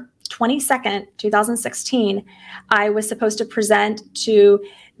September 22nd, 2016, I was supposed to present to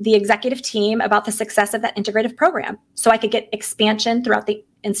the executive team about the success of that integrative program so I could get expansion throughout the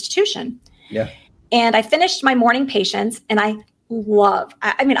institution. Yeah. And I finished my morning patients, and I adore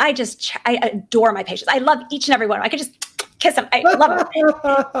my patients. I love each and every one. I could just kiss them. I love them.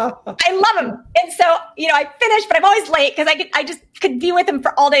 I love them. And so, I finished, but I'm always late because I just could be with them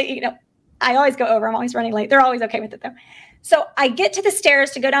for all day. I always go over. I'm always running late. They're always okay with it though. So I get to the stairs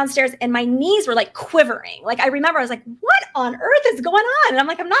to go downstairs, and my knees were like quivering. Like I remember I was like, what on earth is going on? And I'm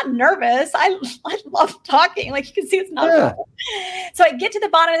like, I'm not nervous. I love talking. Like you can see it's not. Yeah. So I get to the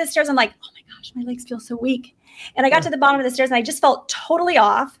bottom of the stairs. I'm like, oh my gosh, my legs feel so weak. And I got to the bottom of the stairs, and I just felt totally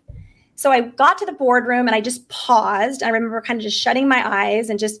off. So I got to the boardroom, and I just paused. I remember kind of just shutting my eyes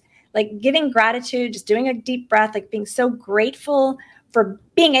and just like giving gratitude, just doing a deep breath, like being so grateful for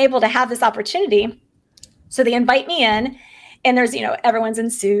being able to have this opportunity. So they invite me in, and there's, everyone's in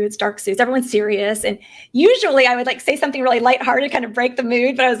suits, dark suits, everyone's serious. And usually I would like say something really lighthearted to kind of break the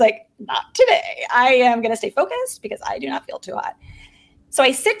mood, but I was like, not today. I am going to stay focused because I do not feel too hot. So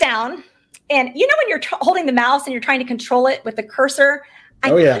I sit down, And you know, when you're holding the mouse and you're trying to control it with the cursor, I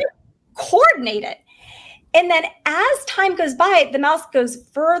couldn't coordinate it. And then as time goes by, the mouse goes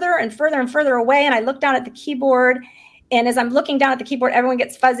further and further and further away. And I look down at the keyboard. And as I'm looking down at the keyboard, everyone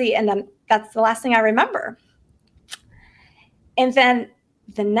gets fuzzy. And then that's the last thing I remember. And then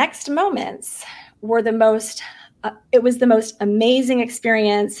the next moments were it was the most amazing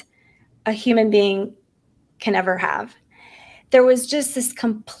experience a human being can ever have. There was just this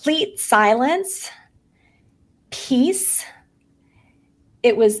complete silence, peace.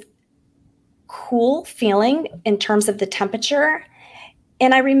 It was cool feeling in terms of the temperature.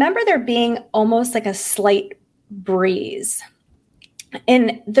 And I remember there being almost like a slight breeze.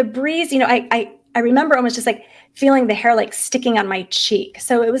 And the breeze, you know, I remember almost just like feeling the hair like sticking on my cheek.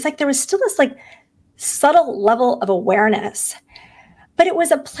 So it was like there was still this like subtle level of awareness, but it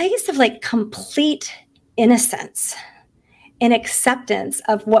was a place of like complete innocence and acceptance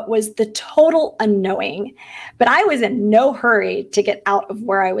of what was the total unknowing. But I was in no hurry to get out of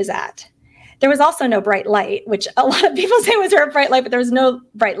where I was at. There was also no bright light, which a lot of people say was there a bright light, but there was no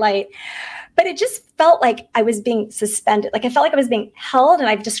bright light. But it just felt like I was being suspended. Like I felt like I was being held. And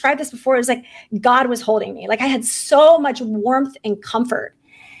I've described this before. It was like God was holding me. Like I had so much warmth and comfort.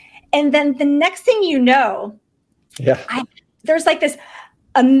 And then the next thing you know, there's like this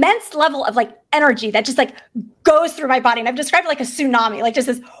immense level of like energy that just like goes through my body. And I've described it like a tsunami, like just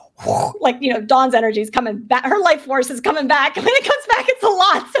this, like, you know, Dawn's energy is coming back. Her life force is coming back. And when it comes back, it's a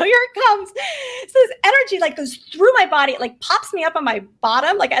lot. So here it comes. So this energy like goes through my body. It like pops me up on my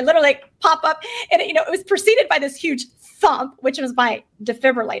bottom. Like I literally like pop up and, you know, it was preceded by this huge thump, which was my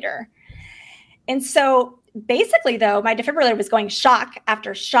defibrillator. And so basically, though, my defibrillator was going shock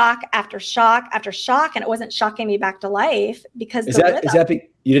after shock after shock after shock, and it wasn't shocking me back to life because is that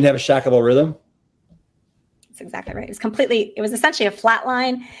you didn't have a shockable rhythm? That's exactly right. It was essentially a flat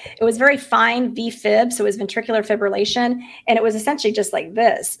line. It was very fine V-fib, so it was ventricular fibrillation, and it was essentially just like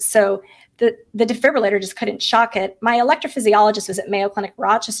this. So the defibrillator just couldn't shock it. My electrophysiologist was at Mayo Clinic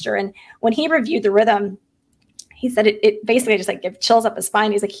Rochester, and when he reviewed the rhythm, he said it basically just like gave chills up his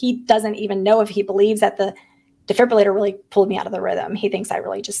spine. He's like, he doesn't even know if he believes that the defibrillator really pulled me out of the rhythm. He thinks I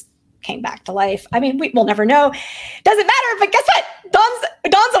really just came back to life. I mean, we'll never know. Doesn't matter. But guess what?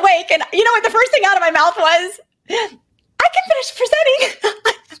 Dawn's awake. And you know what the first thing out of my mouth was? I can finish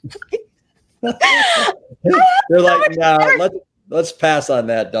presenting. They're like, no, let's pass on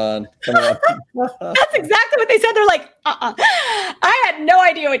that, Dawn. Come on. That's exactly what they said. They're like, I had no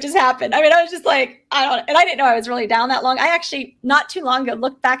idea what just happened. I mean, I was just like, and I didn't know I was really down that long. I actually, not too long ago,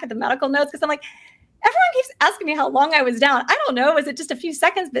 looked back at the medical notes because I'm like, everyone keeps asking me how long I was down. I don't know. Was it just a few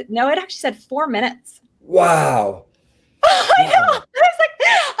seconds? But no, it actually said 4 minutes. Wow. I know. I was like,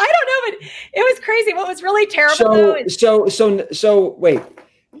 I don't know, but it was crazy. What was really terrible though is so wait.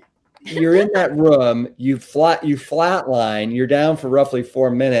 You're in that room, you flatline, you're down for roughly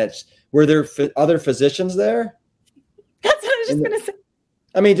 4 minutes. Were there other physicians there? That's what I was just going to say.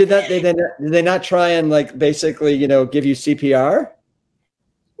 I mean, did they not try and like basically, you know, give you CPR?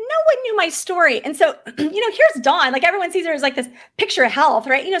 No one knew my story. And so, you know, here's Dawn. Like everyone sees her as like this picture of health,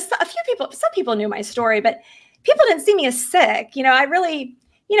 right? You know, some people knew my story, but people didn't see me as sick. You know, I really,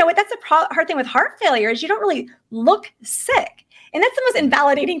 you know, that's a hard thing with heart failure is you don't really look sick. And that's the most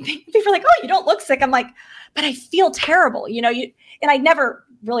invalidating thing. People are like, oh, you don't look sick. I'm like, but I feel terrible. You know, and I never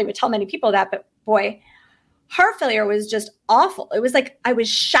really would tell many people that, but boy, heart failure was just awful. It was like I was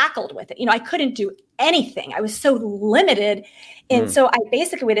shackled with it. You know, I couldn't do anything. I was so limited. And so I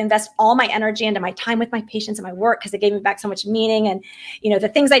basically would invest all my energy into my time with my patients and my work because it gave me back so much meaning. And, you know, the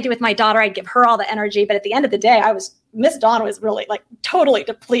things I do with my daughter, I'd give her all the energy. But at the end of the day, Miss Dawn was really like totally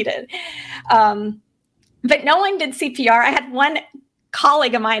depleted. But no one did CPR. I had one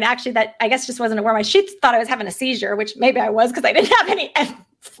colleague of mine actually that I guess just wasn't aware. She thought I was having a seizure, which maybe I was because I didn't have any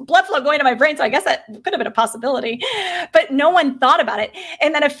blood flow going to my brain. So I guess that could have been a possibility, but no one thought about it.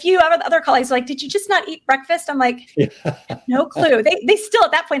 And then a few other colleagues were like, did you just not eat breakfast? I'm like, no clue. They still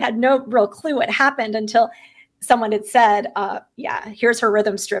at that point had no real clue what happened until someone had said, here's her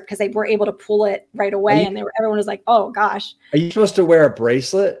rhythm strip because they were able to pull it right away. And everyone was like, oh gosh. Are you supposed to wear a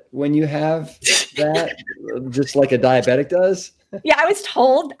bracelet when you have that, just like a diabetic does? Yeah, I was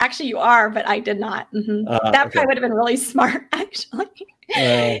told. Actually, you are, but I did not. Mm-hmm. That probably would have been really smart, actually.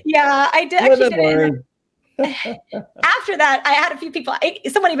 Yeah, I did. Actually after that, I had a few people.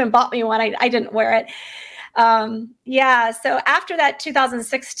 Someone even bought me one. I didn't wear it. So after that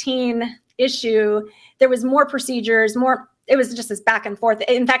 2016 issue, there was more procedures, it was just this back and forth.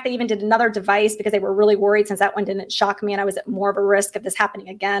 In fact, they even did another device because they were really worried since that one didn't shock me and I was at more of a risk of this happening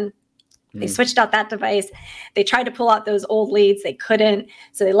again. They switched out that device. They tried to pull out those old leads. They couldn't.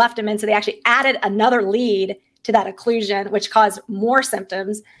 So they left them in. So they actually added another lead to that occlusion, which caused more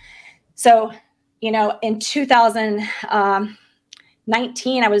symptoms. So, in 2019,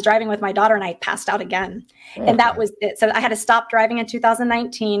 I was driving with my daughter and I passed out again. Okay. And that was it. So I had to stop driving in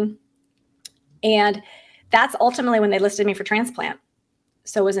 2019. And that's ultimately when they listed me for transplant.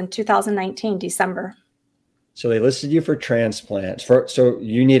 So it was in 2019, December. So they listed you for transplant. So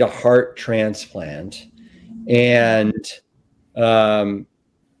you need a heart transplant. And do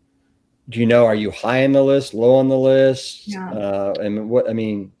you know, are you high on the list, low on the list? Yeah.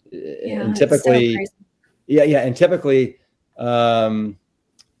 And typically, so and typically,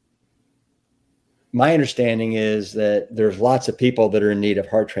 my understanding is that there's lots of people that are in need of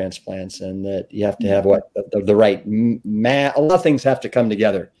heart transplants, and that you have to have the right a lot of things have to come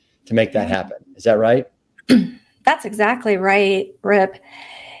together to make that happen. Is that right? That's exactly right, Rip.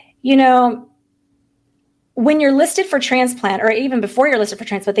 When you're listed for transplant, or even before you're listed for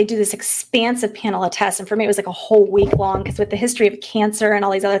transplant, they do this expansive panel of tests. And for me, it was like a whole week long, because with the history of cancer and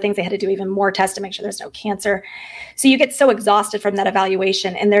all these other things, they had to do even more tests to make sure there's no cancer. So you get so exhausted from that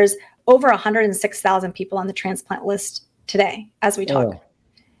evaluation. And there's over 106,000 people on the transplant list today as we talk. Oh.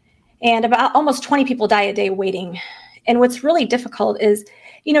 And about almost 20 people die a day waiting. And what's really difficult is,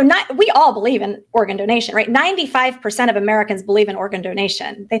 we all believe in organ donation, right? 95% of Americans believe in organ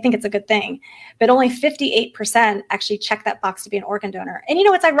donation. They think it's a good thing, but only 58% actually check that box to be an organ donor. And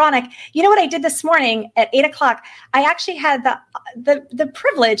what's ironic? You know what I did this morning at 8:00? I actually had the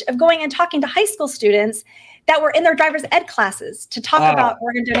privilege of going and talking to high school students that were in their driver's ed classes to talk about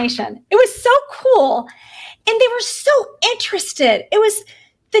organ donation. It was so cool. And they were so interested. It was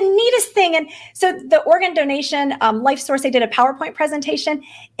the neatest thing. And so the organ donation, Life Source, they did a PowerPoint presentation,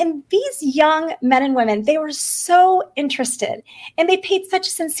 and these young men and women, they were so interested, and they paid such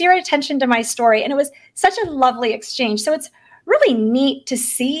sincere attention to my story. And it was such a lovely exchange. So it's really neat to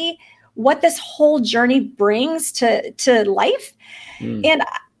see what this whole journey brings to life. And,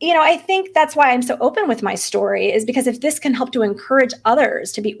 I think that's why I'm so open with my story, is because if this can help to encourage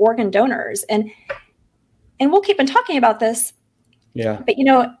others to be organ donors, and we'll keep on talking about this. Yeah. But,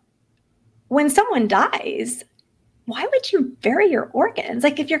 when someone dies, why would you bury your organs?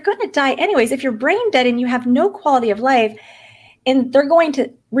 Like, if you're going to die anyways, if you're brain dead and you have no quality of life, and they're going to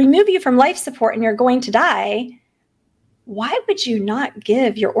remove you from life support and you're going to die, why would you not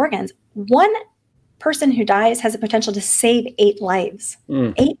give your organs? One person who dies has the potential to save 8 lives,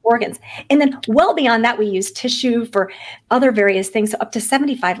 8 organs. And then well beyond that, we use tissue for other various things. So up to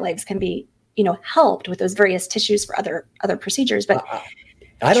 75 lives can be helped with those various tissues for other procedures. But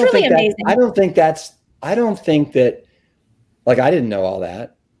I don't think amazing. I don't think that, like, I didn't know all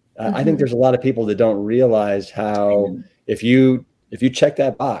that. I think there's a lot of people that don't realize how, if you check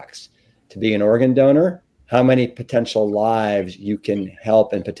that box to be an organ donor, how many potential lives you can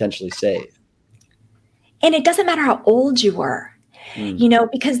help and potentially save. And it doesn't matter how old you were.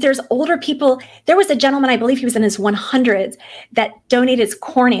 Because there's older people. There was a gentleman, I believe he was in his 100s, that donated his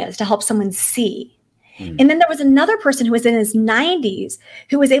corneas to help someone see. And then there was another person who was in his 90s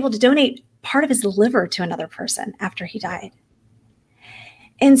who was able to donate part of his liver to another person after he died.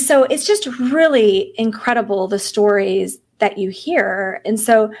 And so it's just really incredible, the stories that you hear. And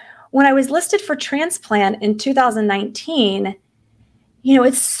so when I was listed for transplant in 2019,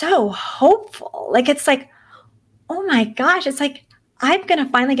 it's so hopeful. Like, it's like, oh my gosh, it's like, I'm going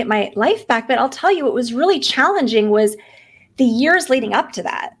to finally get my life back. But I'll tell you, what was really challenging was the years leading up to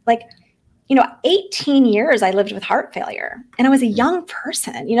that. Like, 18 years I lived with heart failure, and I was a young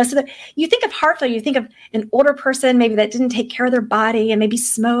person, so you think of heart failure, you think of an older person, maybe that didn't take care of their body and maybe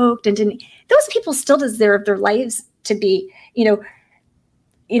smoked and those people still deserve their lives to be,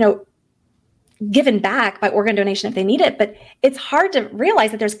 given back by organ donation if they need it. But it's hard to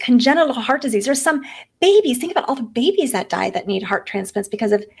realize that there's congenital heart disease. There's some babies. Think about all the babies that die that need heart transplants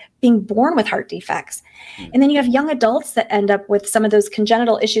because of being born with heart defects. And then you have young adults that end up with some of those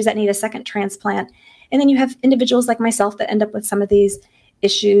congenital issues that need a second transplant. And then you have individuals like myself that end up with some of these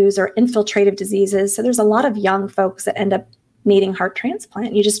issues or infiltrative diseases. So there's a lot of young folks that end up needing heart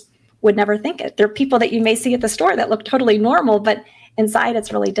transplant. You just would never think it. There are people that you may see at the store that look totally normal, but inside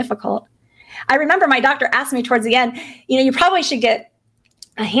it's really difficult. I remember my doctor asked me towards the end, you probably should get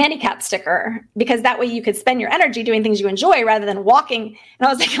a handicap sticker, because that way you could spend your energy doing things you enjoy rather than walking. And I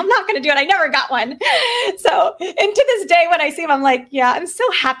was like, I'm not going to do it. I never got one. So, and to this day, when I see him, I'm like, yeah, I'm so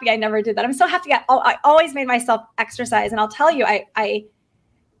happy I never did that. I'm so happy. I always made myself exercise. And I'll tell you,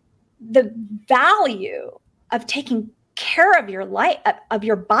 the value of taking care of your life, of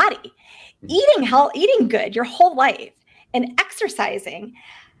your body, eating good your whole life, and exercising.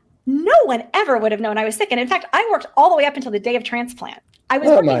 no one ever would have known I was sick. And in fact, I worked all the way up until the day of transplant. I was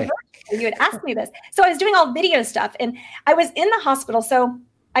working virtually. You had asked me this. So I was doing all video stuff and I was in the hospital. So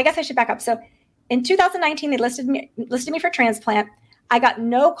I guess I should back up. So in 2019, they listed me for transplant. I got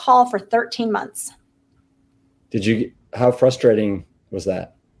no call for 13 months. How frustrating was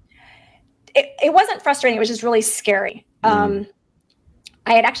that? It wasn't frustrating. It was just really scary.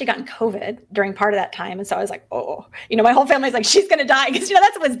 I had actually gotten COVID during part of that time. And so I was like, oh, my whole family's like, she's going to die. Because,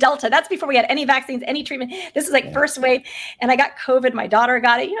 that was Delta. That's before we had any vaccines, any treatment. This is like first wave. And I got COVID. My daughter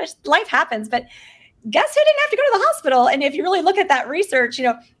got it. Life happens. But guess who didn't have to go to the hospital? And if you really look at that research,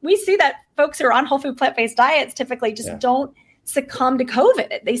 we see that folks who are on whole food plant-based diets typically just don't succumb to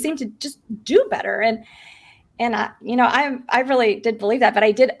COVID. They seem to just do better. And I really did believe that, but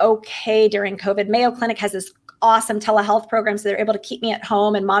I did okay during COVID. Mayo Clinic has this awesome telehealth program, so they're able to keep me at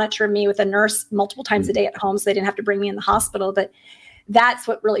home and monitor me with a nurse multiple times a day at home, so they didn't have to bring me in the hospital. But that's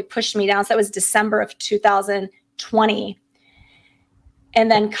what really pushed me down. So that was December of 2020.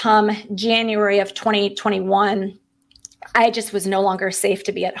 And then come January of 2021, I just was no longer safe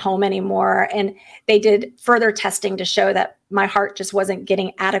to be at home anymore. And they did further testing to show that my heart just wasn't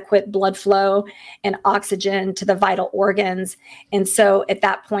getting adequate blood flow and oxygen to the vital organs. And so at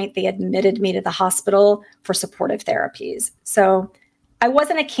that point, they admitted me to the hospital for supportive therapies. So I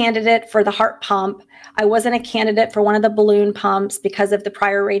wasn't a candidate for the heart pump. I wasn't a candidate for one of the balloon pumps because of the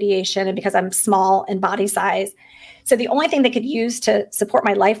prior radiation and because I'm small in body size. So the only thing they could use to support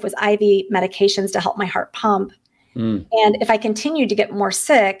my life was IV medications to help my heart pump. And if I continued to get more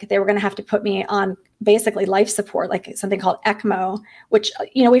sick, they were going to have to put me on basically life support, like something called ECMO, which,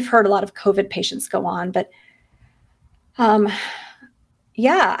 we've heard a lot of COVID patients go on. But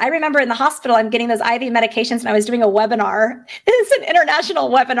I remember in the hospital, I'm getting those IV medications and I was doing a webinar. It's an international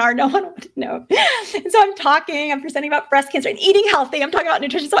webinar. No one would know. And so I'm presenting about breast cancer and eating healthy. I'm talking about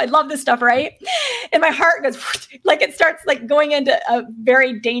nutrition. So I love this stuff, right? And my heart goes like it starts like going into a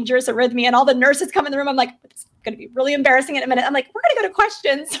very dangerous arrhythmia and all the nurses come in the room. I'm like, it's going to be really embarrassing in a minute. I'm like, we're going to go to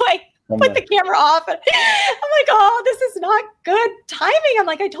questions. So I put the camera off and I'm like, oh, this is not good timing. I'm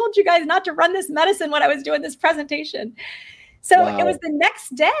like, I told you guys not to run this medicine when I was doing this presentation. So It was the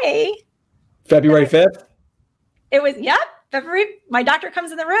next day. February 5th? It was, February. My doctor comes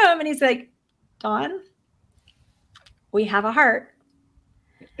in the room and he's like, Dawn, we have a heart.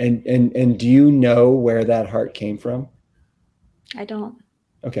 And do you know where that heart came from? I don't.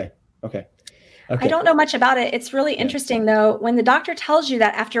 Okay. I don't know much about it. It's really interesting though. When the doctor tells you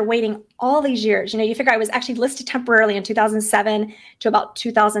that after waiting all these years, you figure I was actually listed temporarily in 2007 to about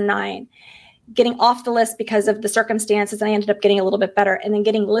 2009. Getting off the list because of the circumstances, and I ended up getting a little bit better, and then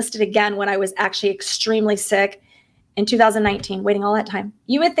getting listed again when I was actually extremely sick in 2019, waiting all that time.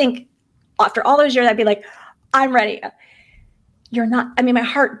 You would think after all those years, I'd be like, I'm ready. You're not. I mean, my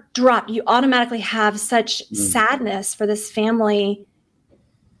heart dropped. You automatically have such sadness for this family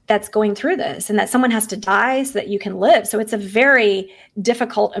that's going through this and that someone has to die so that you can live. So it's a very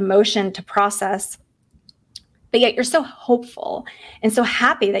difficult emotion to process, but yet you're so hopeful and so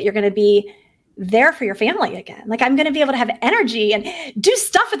happy that you're going to be there for your family again. Like I'm going to be able to have energy and do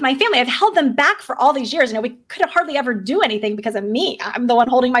stuff with my family. I've held them back for all these years. We could hardly ever do anything because of me. I'm the one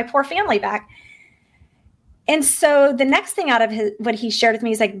holding my poor family back. And so the next thing out of what he shared with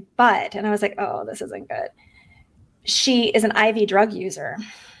me is like, and I was like, oh, this isn't good. She is an IV drug user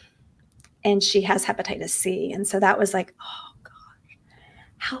and she has hepatitis C. And so that was like, oh gosh,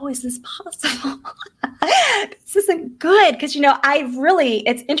 how is this possible? This isn't good. Cause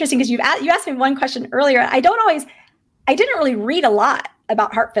it's interesting because you asked me one question earlier. I didn't really read a lot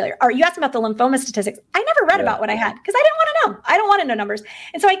about heart failure. Or you asked about the lymphoma statistics. I never read about what I had because I didn't want to know. I don't want to know numbers.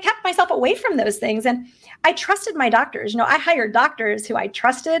 And so I kept myself away from those things. And I trusted my doctors. I hired doctors who I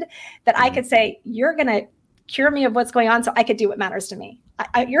trusted that I could say, you're going to cure me of what's going on so I could do what matters to me.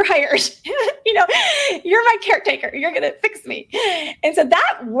 You're hired, you're my caretaker. You're going to fix me. And so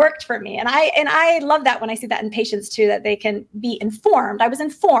that worked for me. And I love that when I see that in patients too, that they can be informed. I was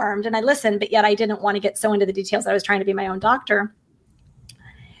informed and I listened, but yet I didn't want to get so into the details. I was trying to be my own doctor.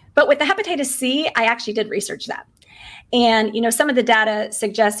 But with the hepatitis C, I actually did research that. And, some of the data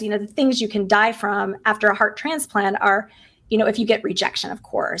suggests, the things you can die from after a heart transplant are, if you get rejection, of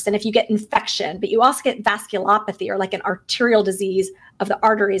course, and if you get infection, but you also get vasculopathy or like an arterial disease of the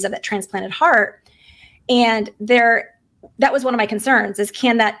arteries of that transplanted heart. And that was one of my concerns is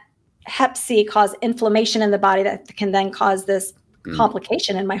can that hep C cause inflammation in the body that can then cause this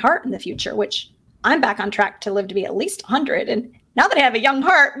complication in my heart in the future, which I'm back on track to live to be at least 100. And now that I have a young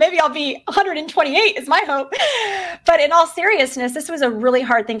heart, maybe I'll be 128 is my hope. But in all seriousness, this was a really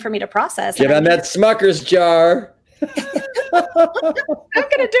hard thing for me to process. Get on that Smucker's jar. I'm going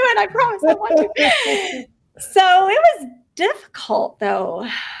to do it. I promise I want to. So it was difficult though,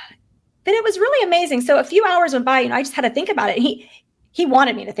 but it was really amazing. So a few hours went by, I just had to think about it. He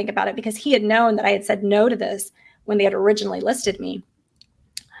wanted me to think about it because he had known that I had said no to this when they had originally listed me.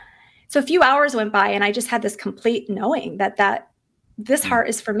 So a few hours went by and I just had this complete knowing that this heart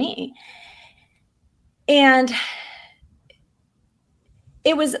is for me. And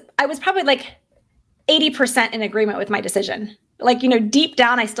I was probably like 80% in agreement with my decision. Like, deep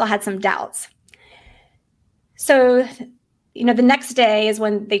down, I still had some doubts. So, the next day is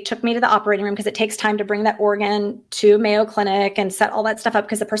when they took me to the operating room because it takes time to bring that organ to Mayo Clinic and set all that stuff up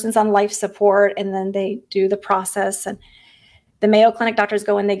because the person's on life support, and then they do the process. And the Mayo Clinic doctors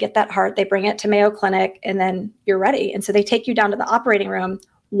go in, they get that heart, they bring it to Mayo Clinic, and then you're ready. And so they take you down to the operating room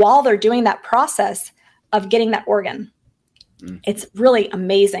while they're doing that process of getting that organ. It's really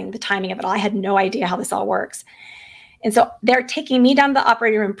amazing, the timing of it all. I had no idea how this all works. And so they're taking me down to the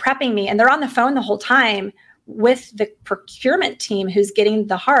operating room, prepping me, and they're on the phone the whole time with the procurement team who's getting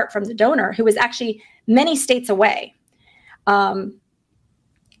the heart from the donor, who was actually many states away.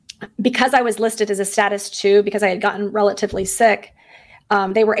 Because I was listed as a status 2, because I had gotten relatively sick,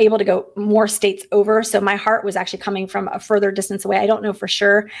 they were able to go more states over. So my heart was actually coming from a further distance away. I don't know for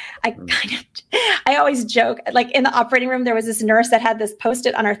sure. I always joke, like in the operating room, there was this nurse that had this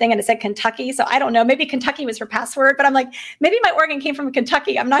Post-it on her thing and it said Kentucky. So I don't know, maybe Kentucky was her password, but I'm like, maybe my organ came from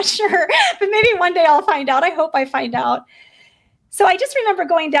Kentucky. I'm not sure, but maybe one day I'll find out. I hope I find out. So I just remember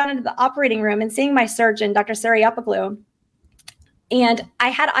going down into the operating room and seeing my surgeon, Dr. Sariapoglu, and I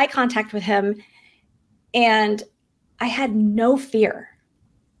had eye contact with him and I had no fear.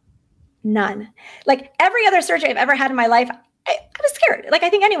 None. Like every other surgery I've ever had in my life, I was scared. Like I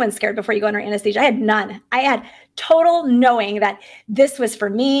think anyone's scared before you go under anesthesia. I had none. I had total knowing that this was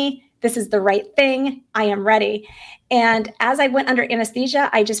for me. This is the right thing. I am ready. And as I went under anesthesia,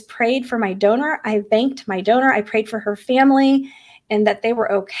 I just prayed for my donor. I thanked my donor. I prayed for her family and that they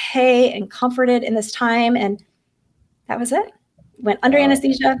were okay and comforted in this time. And that was it. Went under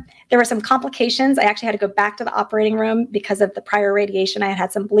anesthesia. There were some complications. I actually had to go back to the operating room because of the prior radiation. I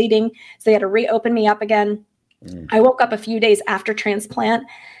had some bleeding. So they had to reopen me up again. I woke up a few days after transplant.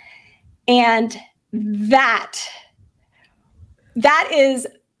 And that is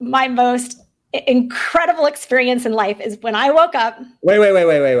my most incredible experience in life, is when I woke up. Wait.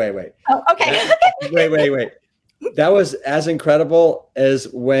 Oh, okay. Wait. That was as incredible as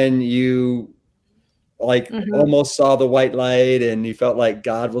when you almost saw the white light and you felt like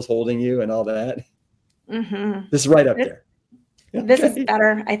God was holding you and all that. This is right up there. This is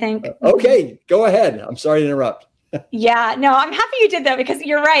better, I think. Okay, go ahead. I'm sorry to interrupt. Yeah, no, I'm happy you did that because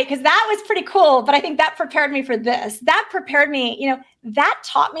you're right. Because that was pretty cool. But I think that prepared me for this. That prepared me, that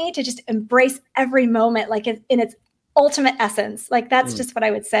taught me to just embrace every moment, like in its ultimate essence. Like that's just what I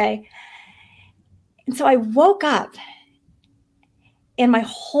would say. And so I woke up and my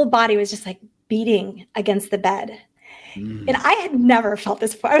whole body was just like beating against the bed. And I had never felt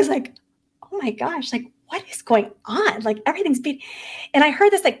this before. I was like, oh my gosh, like what is going on? Like everything's beating. And I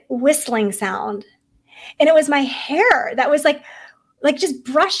heard this like whistling sound. And it was my hair that was like just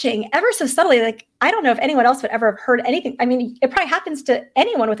brushing ever so subtly. Like, I don't know if anyone else would ever have heard anything. I mean, it probably happens to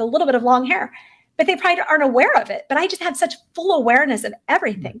anyone with a little bit of long hair, but they probably aren't aware of it. But I just had such full awareness of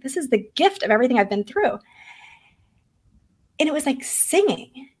everything. This is the gift of everything I've been through. And it was like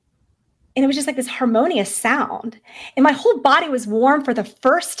singing. And it was just like this harmonious sound. And my whole body was warm for the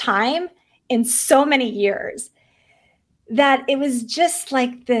first time in so many years, that it was just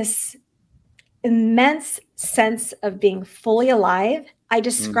like this immense sense of being fully alive. I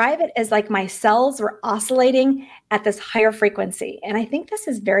describe it as like my cells were oscillating at this higher frequency. And I think this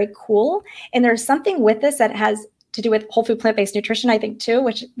is very cool. And there's something with this that has to do with whole food, plant-based nutrition, I think too,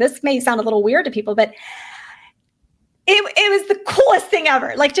 which this may sound a little weird to people, but it was the coolest thing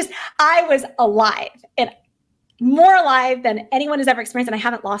ever. Like just, I was alive and more alive than anyone has ever experienced. And I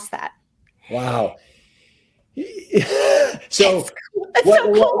haven't lost that. Wow. So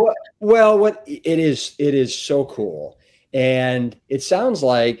it is so cool. And it sounds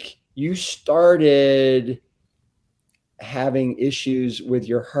like you started having issues with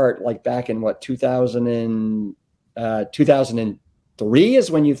your heart, like back in 2003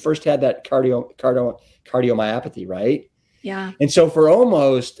 is when you first had that cardiomyopathy, right? Yeah. And so for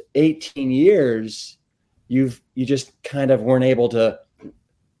almost 18 years, you just kind of weren't able to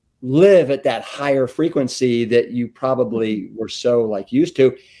live at that higher frequency that you probably were so like used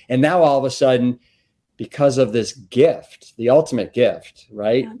to. And now all of a sudden, because of this gift, the ultimate gift,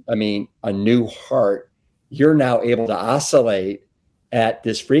 right? Yeah. I mean, a new heart, you're now able to oscillate at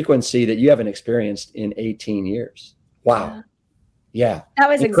this frequency that you haven't experienced in 18 years. Wow. Yeah. That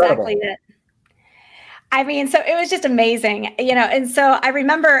was Incredible. exactly it. I mean, so it was just amazing, you know. And so I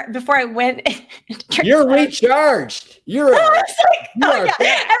remember before I went, you're recharged. You're everyone's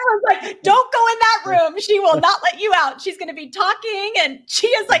like, don't go in that room. She will not let you out. She's going to be talking, and she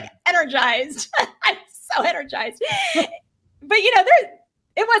is like energized. I'm so energized. But you know,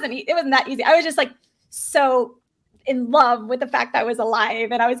 it wasn't that easy. I was just like so in love with the fact that I was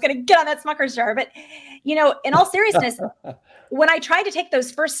alive and I was going to get on that Smucker's jar. But you know, in all seriousness, when I tried to take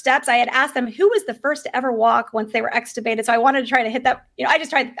those first steps, I had asked them who was the first to ever walk once they were extubated. So I wanted to try to hit that. You know,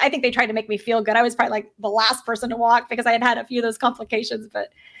 I think they tried to make me feel good. I was probably like the last person to walk because I had had a few of those complications. But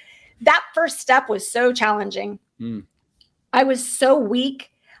that first step was so challenging. I was so weak.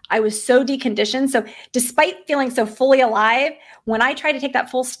 I was so deconditioned. So despite feeling so fully alive, when I tried to take that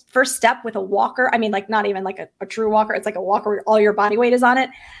first step with a walker, I mean, like not even like a true walker, it's like a walker where all your body weight is on it.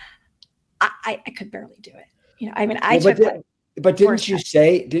 I could barely do it. You know, I mean, but didn't you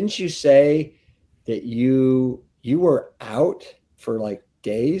say that you were out for like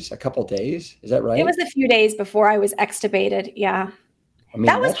days, a couple days? Is that right? It was a few days before I was extubated. Yeah. I mean,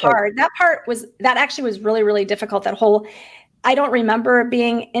 that was hard. That actually was really, really difficult. I don't remember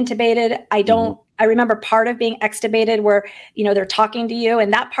being intubated. I remember part of being extubated where, you know, they're talking to you.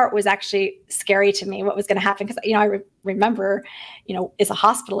 And that part was actually scary to me, what was going to happen. Because, you know, I remember, you know, as a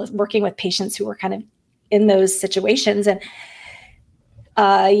hospitalist working with patients who were kind of in those situations. And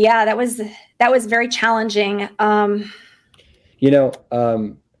that was very challenging. You know,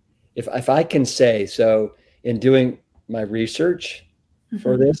 if I can say so, in doing my research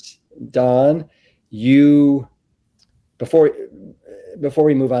for this, Dawn, before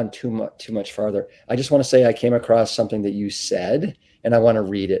we move on too much farther, I just want to say I came across something that you said, and I want to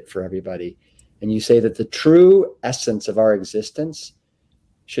read it for everybody. And you say that the true essence of our existence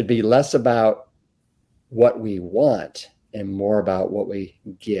should be less about what we want and more about what we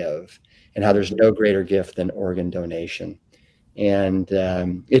give, and how there's no greater gift than organ donation. And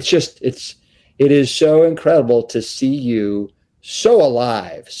it is so incredible to see you so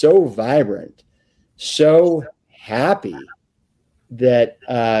alive, so vibrant, so happy that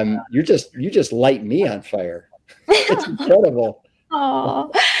you just light me on fire. It's incredible.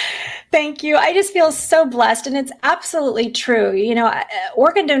 Oh, thank you. I just feel so blessed, and it's absolutely true. You know,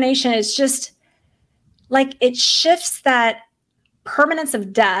 organ donation is just like it shifts that permanence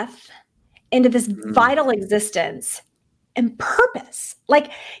of death into this vital existence and purpose.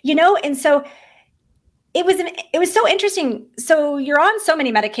 Like, you know, and so it was so interesting. So you're on so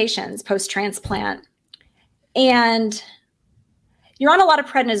many medications post-transplant, and you're on a lot of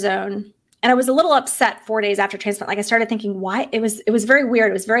prednisone. And I was a little upset 4 days after transplant. Like I started thinking, why? It was very weird.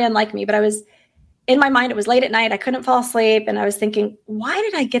 It was very unlike me, but I was in my mind, it was late at night. I couldn't fall asleep. And I was thinking, why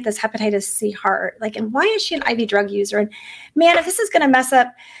did I get this hepatitis C heart? Like, and why is she an IV drug user? And man, if this is going to mess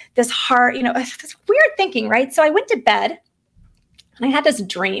up this heart, you know, this weird thinking, right? So I went to bed and I had this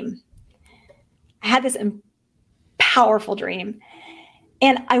dream. I had this powerful dream.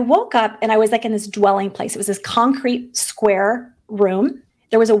 And I woke up and I was like in this dwelling place. It was this concrete square room.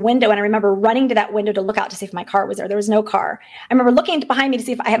 There was a window, and I remember running to that window to look out to see if my car was there. There was no car. I remember looking behind me to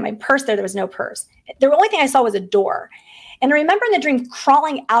see if I had my purse there. There was no purse. The only thing I saw was a door. And I remember in the dream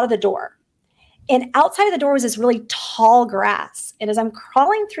crawling out of the door. And outside of the door was this really tall grass. And as I'm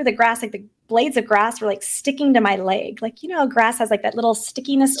crawling through the grass, like the blades of grass were like sticking to my leg. Like, you know, grass has like that little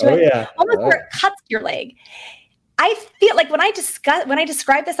stickiness to it. Yeah. Almost where it cuts your leg. I feel like when I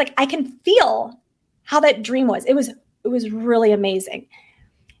describe this, like I can feel how that dream was. It was really amazing.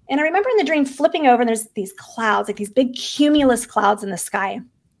 And I remember in the dream flipping over, and there's these clouds, like these big cumulus clouds in the sky.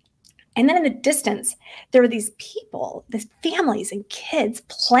 And then in the distance, there were these people, these families and kids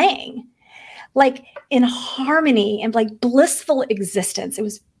playing like in harmony and like blissful existence. It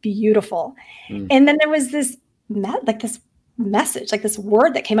was beautiful. And then there was this message, like this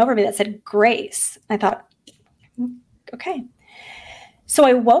word that came over me that said grace. I thought, okay. So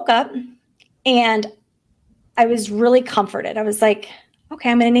I woke up and I was really comforted. I was like, okay,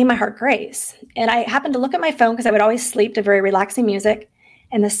 I'm going to name my heart Grace. And I happened to look at my phone because I would always sleep to very relaxing music.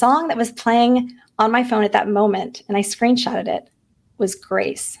 And the song that was playing on my phone at that moment, and I screenshotted it, was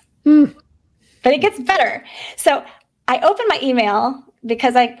Grace. But it gets better. So I opened my email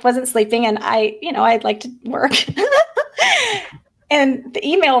because I wasn't sleeping, and I'd like to work. And the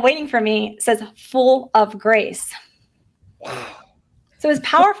email waiting for me says, full of grace. Wow. So it was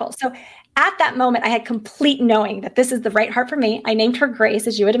powerful. So at that moment, I had complete knowing that this is the right heart for me. I named her Grace,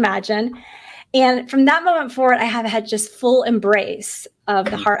 as you would imagine. And from that moment forward, I have had just full embrace of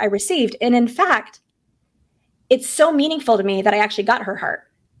the heart I received. And in fact, it's so meaningful to me that I actually got her heart,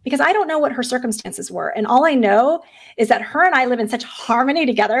 because I don't know what her circumstances were. And all I know is that her and I live in such harmony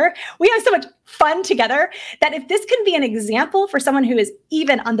together. We have so much fun together that if this can be an example for someone who is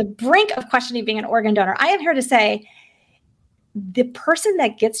even on the brink of questioning being an organ donor, I am here to say the person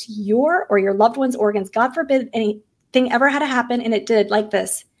that gets your or your loved one's organs, God forbid anything ever had to happen and it did like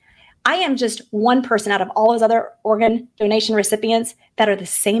this, I am just one person out of all those other organ donation recipients that are the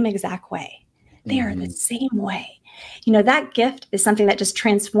same exact way. They are the same way. That gift is something that just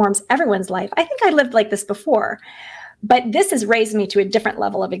transforms everyone's life. I think I lived like this before, but this has raised me to a different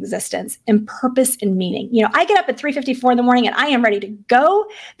level of existence and purpose and meaning. I get up at 3:54 in the morning and I am ready to go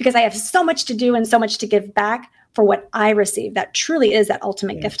because I have so much to do and so much to give back for what I receive. That truly is that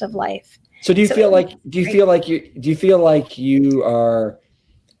ultimate gift of life. So do you feel like you are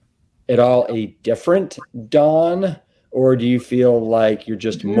at all a different Dawn, or do you feel like you're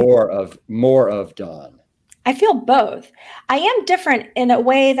just more of Dawn? I feel both. I am different in a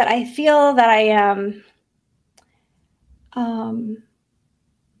way that I feel that I am. I'm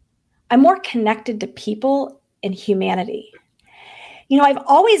more connected to people and humanity. I've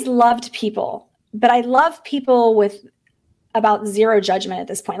always loved people, but I love people with about zero judgment at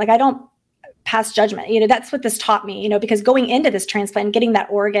this point. Like I don't pass judgment. That's what this taught me, because going into this transplant, getting that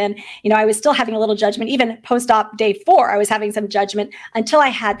organ, I was still having a little judgment. Even post-op day 4, I was having some judgment until I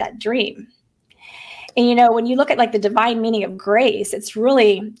had that dream. And, when you look at like the divine meaning of grace, it's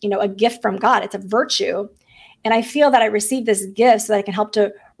really, a gift from God. It's a virtue. And I feel that I received this gift so that I can help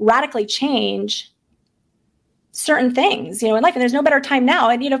to radically change certain things, in life. And there's no better time now.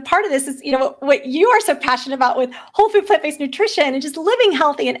 And, part of this is, what you are so passionate about with whole food, plant-based nutrition and just living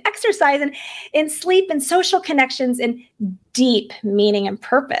healthy and exercise and sleep and social connections and deep meaning and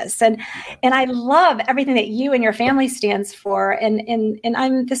purpose. And I love everything that you and your family stands for. And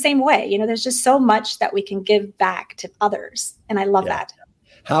I'm the same way. There's just so much that we can give back to others. And I love that.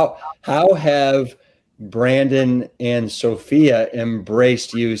 How have Brandon and Sophia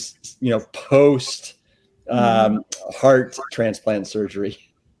embraced you, post heart transplant surgery?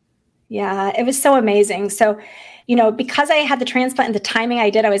 Yeah, it was so amazing. So, because I had the transplant and the timing I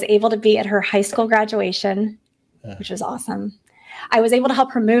did, I was able to be at her high school graduation, which was awesome. I was able to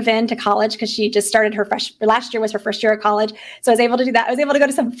help her move into college because she just started last year was her first year of college. So I was able to do that. I was able to go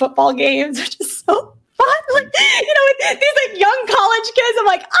to some football games, which is so fun. Like, with these like young college kids, I'm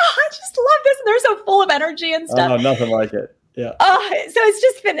like, I just love this. And they're so full of energy and stuff. Oh, nothing like it. Yeah. So it's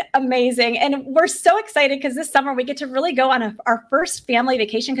just been amazing. And we're so excited because this summer we get to really go on our first family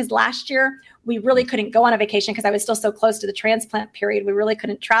vacation, because last year we really couldn't go on a vacation because I was still so close to the transplant period. We really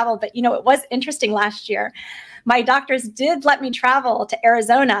couldn't travel. But, it was interesting last year. My doctors did let me travel to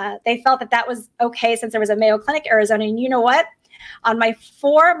Arizona. They felt that was okay since there was a Mayo Clinic, Arizona. And you know what? On my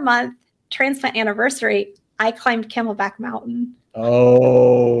 4-month transplant anniversary, I climbed Camelback Mountain.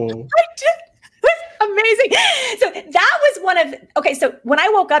 Oh. I did. Amazing. So that was so when I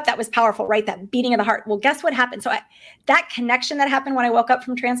woke up, that was powerful, right? That beating of the heart. Well, guess what happened? So that connection that happened when I woke up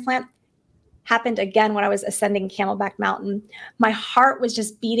from transplant happened again when I was ascending Camelback Mountain. My heart was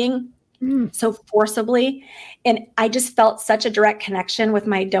just beating so forcibly. And I just felt such a direct connection with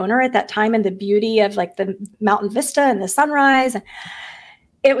my donor at that time and the beauty of like the mountain vista and the sunrise.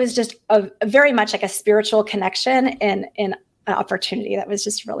 It was just a very much like a spiritual connection and an opportunity that was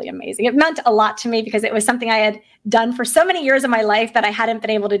just really amazing. It meant a lot to me because it was something I had done for so many years of my life that I hadn't been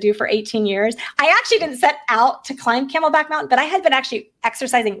able to do for 18 years. I actually didn't set out to climb Camelback Mountain, but I had been actually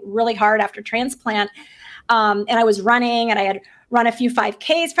exercising really hard after transplant. And I was running, and I had run a few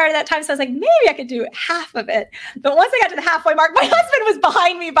 5Ks prior to that time. So I was like, maybe I could do half of it. But once I got to the halfway mark, my husband was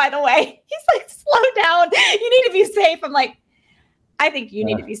behind me, by the way. He's like, slow down. You need to be safe. I'm like, I think you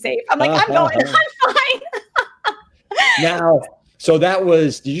need to be safe. I'm like, I'm going. I'm fine. Now, so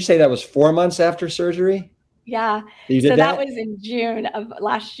did you say that was 4 months after surgery? Yeah. You did that was in June of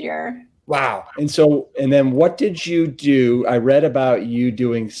last year. Wow. And then what did you do? I read about you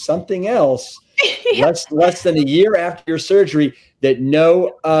doing something else less than a year after your surgery that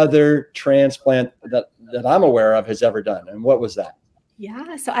no other transplant that I'm aware of has ever done. And what was that?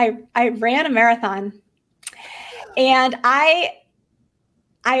 Yeah. So I ran a marathon, and I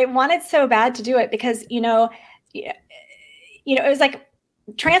wanted so bad to do it because, it was like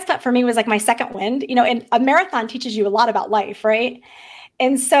transplant for me was like my second wind, and a marathon teaches you a lot about life. Right.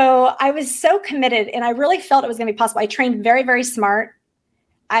 And so I was so committed, and I really felt it was going to be possible. I trained very, very smart.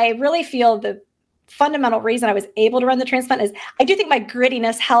 I really feel the fundamental reason I was able to run the transplant is I do think my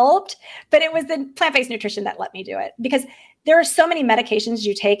grittiness helped, but it was the plant-based nutrition that let me do it, because there are so many medications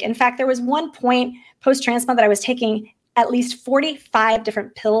you take. In fact, there was one point post-transplant that I was taking at least 45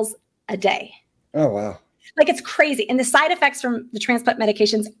 different pills a day. Oh, wow. Like it's crazy. And the side effects from the transplant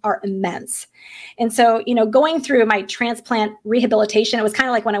medications are immense. And so, going through my transplant rehabilitation, it was kind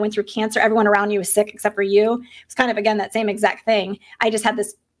of like when I went through cancer, everyone around you was sick except for you. It was kind of, again, that same exact thing. I just had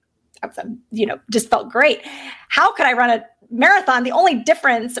this, just felt great. How could I run a marathon? The only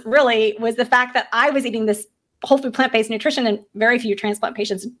difference really was the fact that I was eating this whole food plant-based nutrition, and very few transplant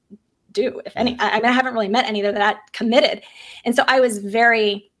patients do, if any. I haven't really met any that committed. And so I was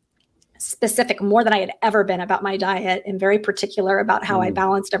very specific, more than I had ever been, about my diet, and very particular about how I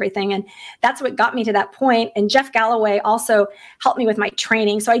balanced everything. And that's what got me to that point. And Jeff Galloway also helped me with my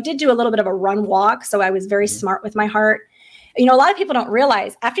training. So I did do a little bit of a run walk. So I was very smart with my heart. A lot of people don't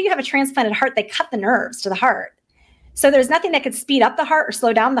realize after you have a transplanted heart, they cut the nerves to the heart. So there's nothing that could speed up the heart or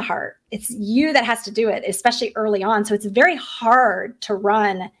slow down the heart. It's you that has to do it, especially early on. So it's very hard to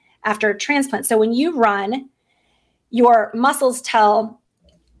run after a transplant. So when you run, your muscles tell,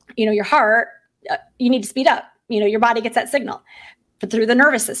 your heart, you need to speed up. Your body gets that signal, but through the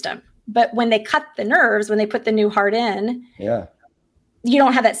nervous system. But when they cut the nerves, when they put the new heart in, you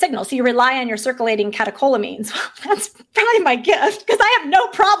don't have that signal. So you rely on your circulating catecholamines. Well, that's probably my gift because I have no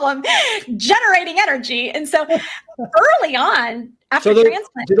problem generating energy. And so early on, after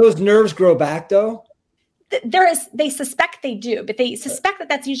transplant. Do those nerves grow back though? They suspect they do, but they suspect that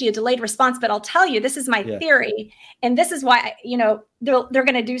that's usually a delayed response. But I'll tell you, this is my theory. And this is why, they're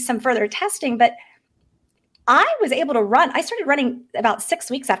going to do some further testing. But I was able to run. I started running about 6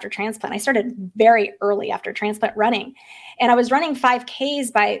 weeks after transplant. I started very early after transplant running. And I was running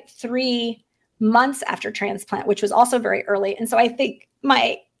 5Ks by 3 months after transplant, which was also very early. And so I think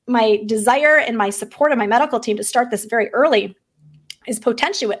my desire and my support of my medical team to start this very early is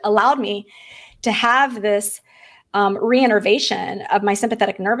potentially what allowed me to have this reinnervation of my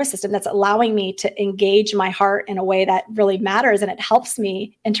sympathetic nervous system that's allowing me to engage my heart in a way that really matters, and it helps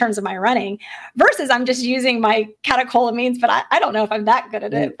me in terms of my running, versus I'm just using my catecholamines, but I don't know if I'm that good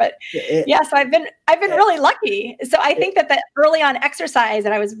at it. But so I've been really lucky. So I think that the early on exercise,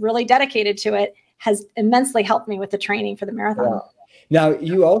 and I was really dedicated to it, has immensely helped me with the training for the marathon. Wow. Now, did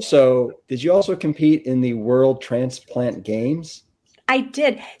you also compete in the World Transplant Games? I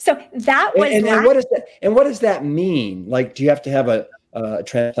did. So that was. And what is that? And what does that mean? Like, do you have to have a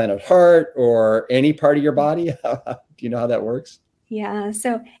transplanted heart or any part of your body? Do you know how that works? Yeah.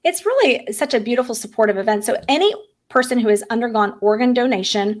 So it's really such a beautiful supportive event. So any person who has undergone organ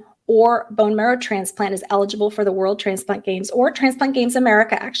donation or bone marrow transplant is eligible for the World Transplant Games or Transplant Games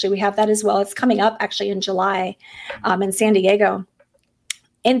America. Actually, we have that as well. It's coming up actually in July in San Diego.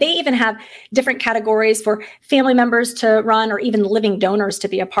 And they even have different categories for family members to run, or even living donors to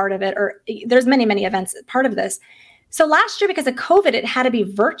be a part of it. Or there's many, many events part of this. So last year, because of COVID, it had to be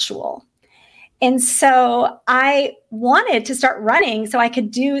virtual. And so I wanted to start running so I could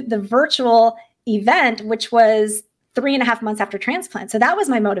do the virtual event, which was 3.5 months after transplant. So that was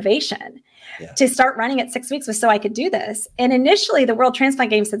my motivation to start running at 6 weeks, was so I could do this. And initially the World Transplant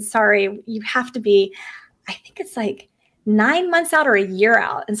Games said, sorry, you have to be, I think it's like 9 months out or a year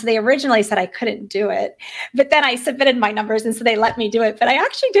out. And so they originally said I couldn't do it, but then I submitted my numbers and so they let me do it, but I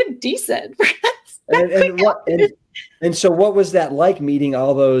actually did decent. And so what was that like, meeting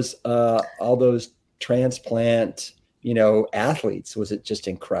all those transplant, athletes? Was it just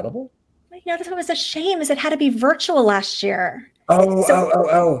incredible? That's what was a shame, is it had to be virtual last year.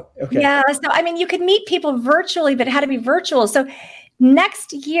 Okay. Yeah. So, you could meet people virtually, but it had to be virtual. So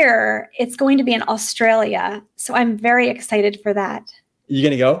next year, it's going to be in Australia. So I'm very excited for that. You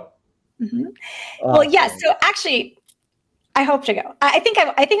going to go? Mm-hmm. Well, yes. So actually, I hope to go. I think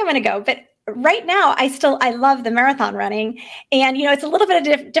I'm going to go. But right now, I love the marathon running. And, it's a little bit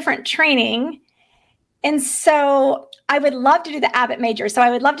of different training. And so I would love to do the Abbott Major. So I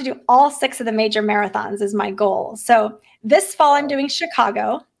would love to do all 6 of the major marathons is my goal. So this fall, I'm doing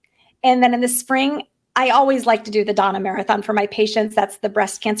Chicago. And then in the spring, I always like to do the Donna Marathon for my patients. That's the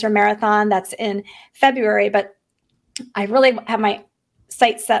breast cancer marathon. That's in February. But I really have my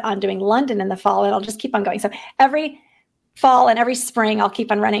sights set on doing London in the fall, and I'll just keep on going. So every fall and every spring, I'll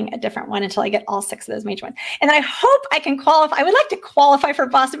keep on running a different one until I get all 6 of those major ones. And then I hope I can qualify. I would like to qualify for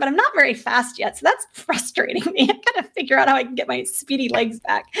Boston, but I'm not very fast yet. So that's frustrating me. I got to figure out how I can get my speedy legs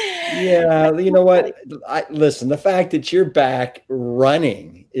back. Yeah. You know what? Listen, the fact that you're back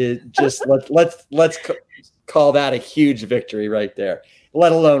running, it just, let's call that a huge victory right there,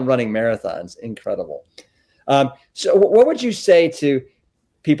 let alone running marathons. Incredible. So what would you say to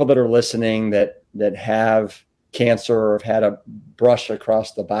people that are listening that have cancer or have had a brush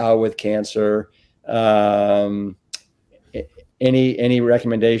across the bow with cancer? Any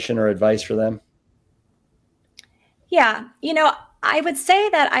recommendation or advice for them? Yeah. I would say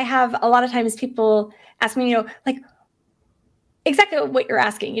that I have a lot of times people ask me, like exactly what you're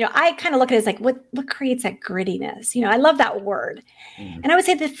asking. I kind of look at it as like, what creates that grittiness? I love that word. Mm-hmm. And I would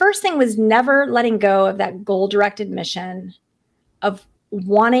say the first thing was never letting go of that goal-directed mission of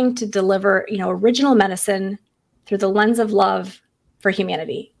wanting to deliver, original medicine through the lens of love for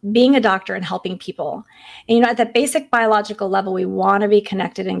humanity, being a doctor and helping people. And, at that basic biological level, we want to be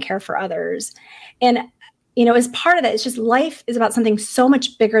connected and care for others. And, as part of that, it's just life is about something so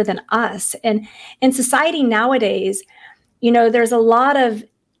much bigger than us. And in society nowadays, there's a lot of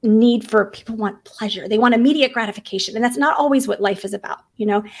need for people want pleasure. They want immediate gratification. And that's not always what life is about.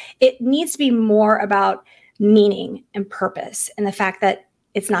 It needs to be more about meaning and purpose and the fact that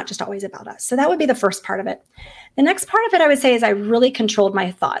it's not just always about us. So that would be the first part of it. The next part of it, I would say, is I really controlled my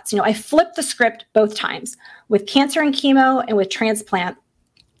thoughts. I flipped the script both times with cancer and chemo and with transplant.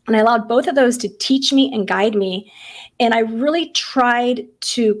 And I allowed both of those to teach me and guide me. And I really tried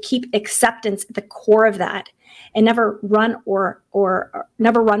to keep acceptance at the core of that and never run or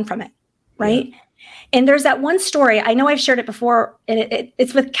never run from it. Right. Yeah. And there's that one story, I know I've shared it before, and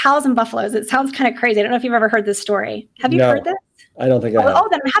it's with cows and buffaloes. It sounds kind of crazy. I don't know if you've ever heard this story. Have you heard this? I don't think I have. Oh,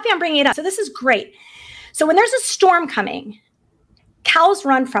 then I'm happy I'm bringing it up. So this is great. So when there's a storm coming, cows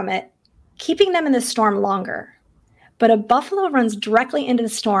run from it, keeping them in the storm longer. But a buffalo runs directly into the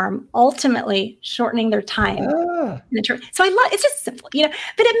storm, ultimately shortening their time. So I love, it's just simple, but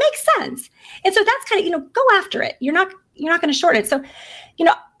it makes sense. And so that's kind of, go after it. You're not going to shorten it. So,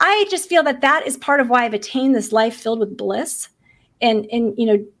 I just feel that is part of why I've attained this life filled with bliss and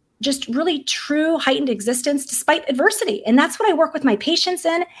just really true heightened existence despite adversity. And that's what I work with my patients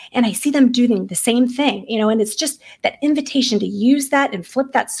in. And I see them doing the same thing, and it's just that invitation to use that and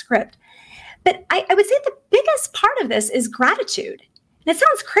flip that script. But I would say the biggest part of this is gratitude. And it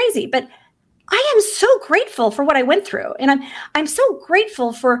sounds crazy, but I am so grateful for what I went through. And I'm so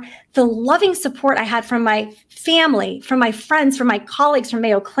grateful for the loving support I had from my family, from my friends, from my colleagues from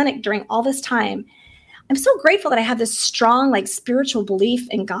Mayo Clinic during all this time. I'm so grateful that I have this strong, spiritual belief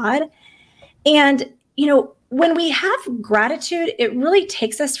in God. And, when we have gratitude, it really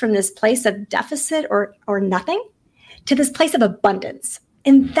takes us from this place of deficit or nothing to this place of abundance.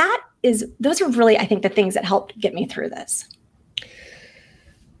 And those are really, I think, the things that helped get me through this.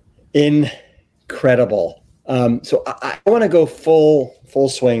 Incredible. So I want to go full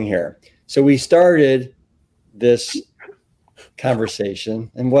swing here. So we started this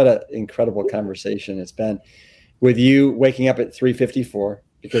conversation, and what an incredible conversation it's been, with you waking up at 3:54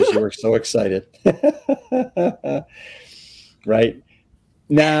 because you were so excited. Right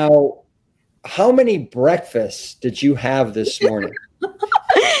now, how many breakfasts did you have this morning?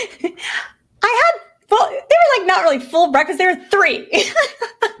 They were not really full breakfast. They were 3.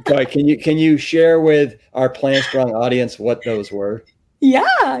 Right. Can you share with our Plant Strong audience what those were? Yeah.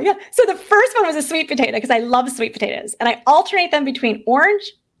 So the first one was a sweet potato because I love sweet potatoes, and I alternate them between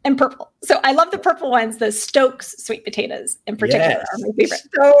orange and purple. So I love the purple ones. The Stokes sweet potatoes in particular are my favorite.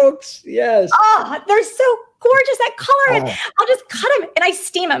 Stokes, yes. Oh, they're so gorgeous. That color. I'll just cut them and I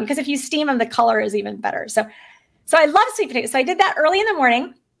steam them because if you steam them, the color is even better. So I love sweet potatoes. So I did that early in the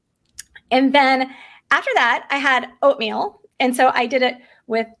morning, and then after that, I had oatmeal. And so I did it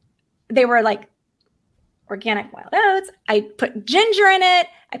they were organic wild oats. I put ginger in it.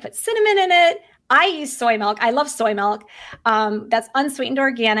 I put cinnamon in it. I use soy milk. I love soy milk. That's unsweetened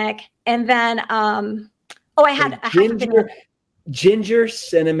organic. And then, I had a half a banana. Ginger,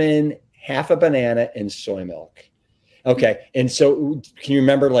 cinnamon, half a banana, and soy milk. Okay. And so can you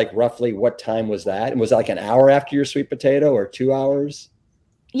remember roughly what time was that? And was it an hour after your sweet potato or 2 hours?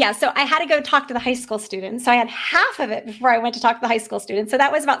 Yeah, so I had to go talk to the high school students. So I had half of it before I went to talk to the high school students. So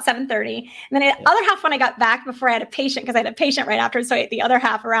that was about 7:30. And then the other half when I got back before I had a patient, because I had a patient right after. So I ate the other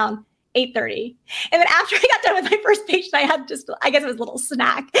half around 8:30. And then after I got done with my first patient, I had I guess it was a little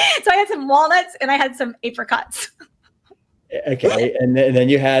snack. So I had some walnuts and I had some apricots. Okay. And then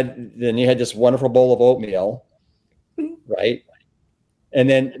you had this wonderful bowl of oatmeal, right? And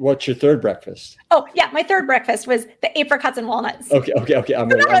then what's your third breakfast? Oh, yeah. My third breakfast was the apricots and walnuts. Okay.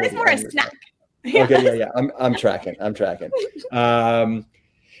 It's more a snack. Okay. Yeah. I'm tracking. Now,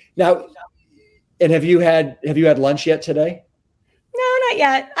 and have you had lunch yet today? No, not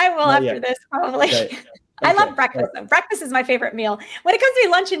yet. I will after this probably. Okay. I love breakfast though. Breakfast is my favorite meal. When it comes to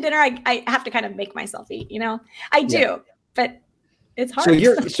lunch and dinner, I have to kind of make myself eat, I do, but it's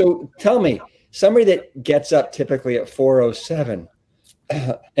hard. So tell me, somebody that gets up typically at 4:07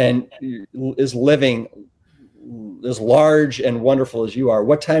 and is living as large and wonderful as you are,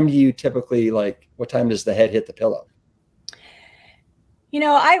 what time do you typically what time does the head hit the pillow?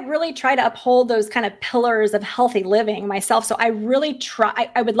 I really try to uphold those kind of pillars of healthy living myself. So I really try,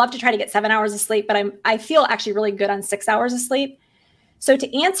 I would love to try to get 7 hours of sleep, but I feel actually really good on 6 hours of sleep. So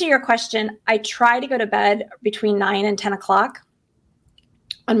to answer your question, I try to go to bed between 9 and 10 o'clock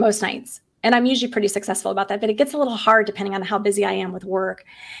on most nights. And I'm usually pretty successful about that, but it gets a little hard depending on how busy I am with work.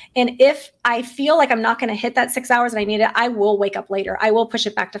 And if I feel like I'm not going to hit that 6 hours and I need it, I will wake up later. I will push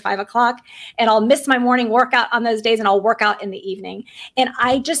it back to 5 o'clock and I'll miss my morning workout on those days and I'll work out in the evening. And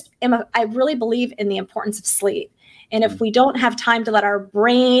I really believe in the importance of sleep. And if we don't have time to let our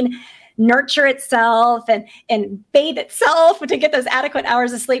brain nurture itself and bathe itself to get those adequate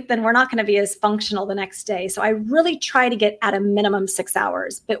hours of sleep, then we're not going to be as functional the next day. So I really try to get at a minimum 6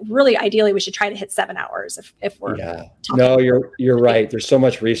 hours, but really ideally we should try to hit 7 hours if we're No, you're right. There's so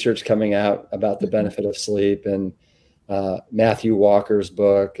much research coming out about the benefit of sleep, and Matthew Walker's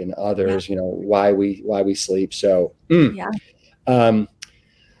book and others, why we sleep. So well,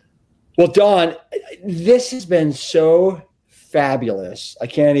 Dawn, this has been so fabulous. I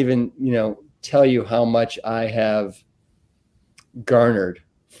can't even, tell you how much I have garnered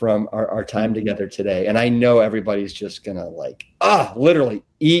from our time together today. And I know everybody's just going to literally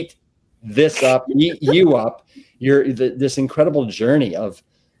eat this up, eat you up. This incredible journey of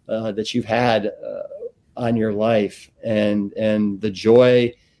that you've had on your life, and the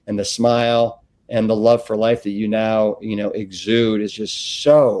joy and the smile and the love for life that you now, exude is just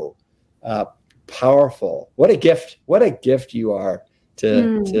so powerful. What a gift you are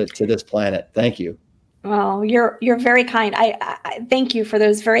to this planet. Thank you. Well, you're very kind. I thank you for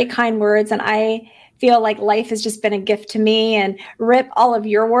those very kind words. And I feel like life has just been a gift to me, and Rip, all of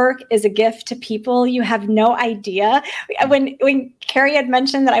your work is a gift to people. You have no idea. When Carrie had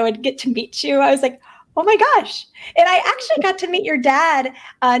mentioned that I would get to meet you, I was like, oh my gosh. And I actually got to meet your dad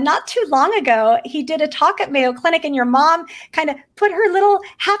not too long ago. He did a talk at Mayo Clinic, and your mom kind of put her little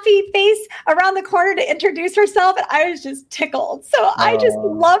happy face around the corner to introduce herself. And I was just tickled. So I just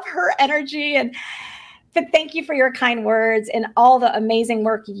love her energy. But thank you for your kind words and all the amazing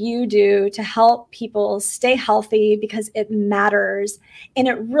work you do to help people stay healthy, because it matters. And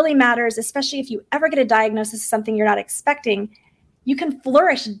it really matters, especially if you ever get a diagnosis of something you're not expecting. You can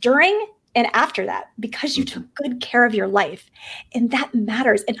flourish during and after that because you took good care of your life. And that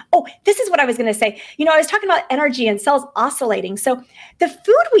matters. And this is what I was going to say. I was talking about energy and cells oscillating. So the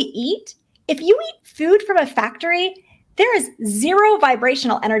food we eat, if you eat food from a factory, there is zero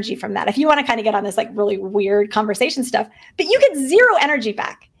vibrational energy from that. If you want to kind of get on this really weird conversation stuff, but you get zero energy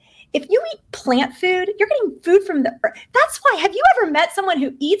back. If you eat plant food, you're getting food from the earth. That's why, have you ever met someone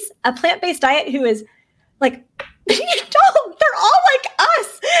who eats a plant-based diet who is like, you don't, they're all like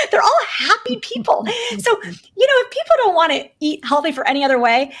us. They're all happy people. So, if people don't want to eat healthy for any other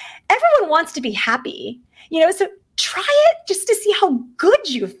way, everyone wants to be happy, so try it just to see how good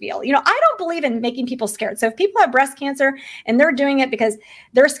you feel. I don't believe in making people scared. So if people have breast cancer and they're doing it because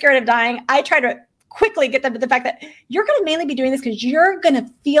they're scared of dying, I try to quickly get them to the fact that you're going to mainly be doing this because you're going to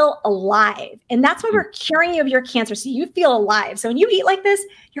feel alive. And that's why we're curing you of your cancer. So you feel alive. So when you eat like this,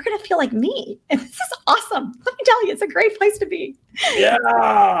 you're going to feel like me. And this is awesome. Let me tell you, it's a great place to be.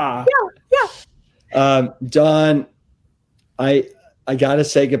 Yeah. Dawn, I got to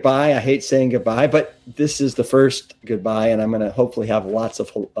say goodbye. I hate saying goodbye, but this is the first goodbye, and I'm going to hopefully have lots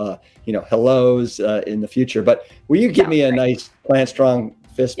of, hellos in the future. But will you give me a nice Plant Strong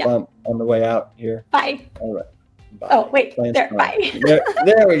fist bump on the way out here? Bye. All right. Bye. Oh, wait. There. Bye.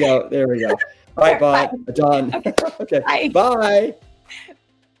 There we go. Bye, bye. Dawn. Okay. Bye. Bye.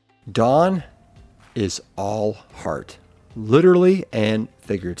 Dawn is all heart, literally and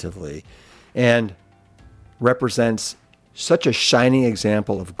figuratively, and represents such a shining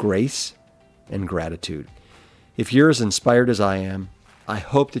example of grace and gratitude. If you're as inspired as I am, I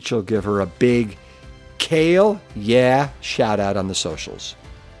hope that you'll give her a big Kale shout out on the socials.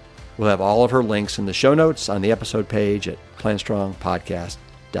 We'll have all of her links in the show notes on the episode page at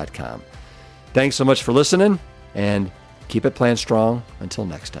plantstrongpodcast.com. Thanks so much for listening, and keep it plant strong until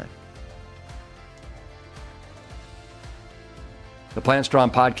next time. The Plant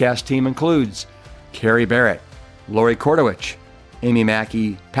Strong podcast team includes Carrie Barrett, Lori Kordowich, Amy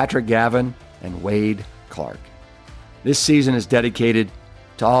Mackey, Patrick Gavin, and Wade Clark. This season is dedicated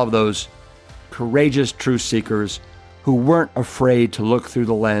to all of those courageous truth seekers who weren't afraid to look through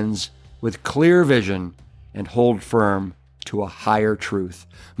the lens with clear vision and hold firm to a higher truth.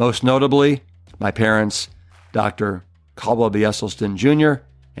 Most notably, my parents, Dr. Caldwell B. Esselstyn Jr.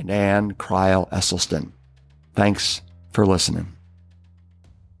 and Ann Cryle Esselstyn. Thanks for listening.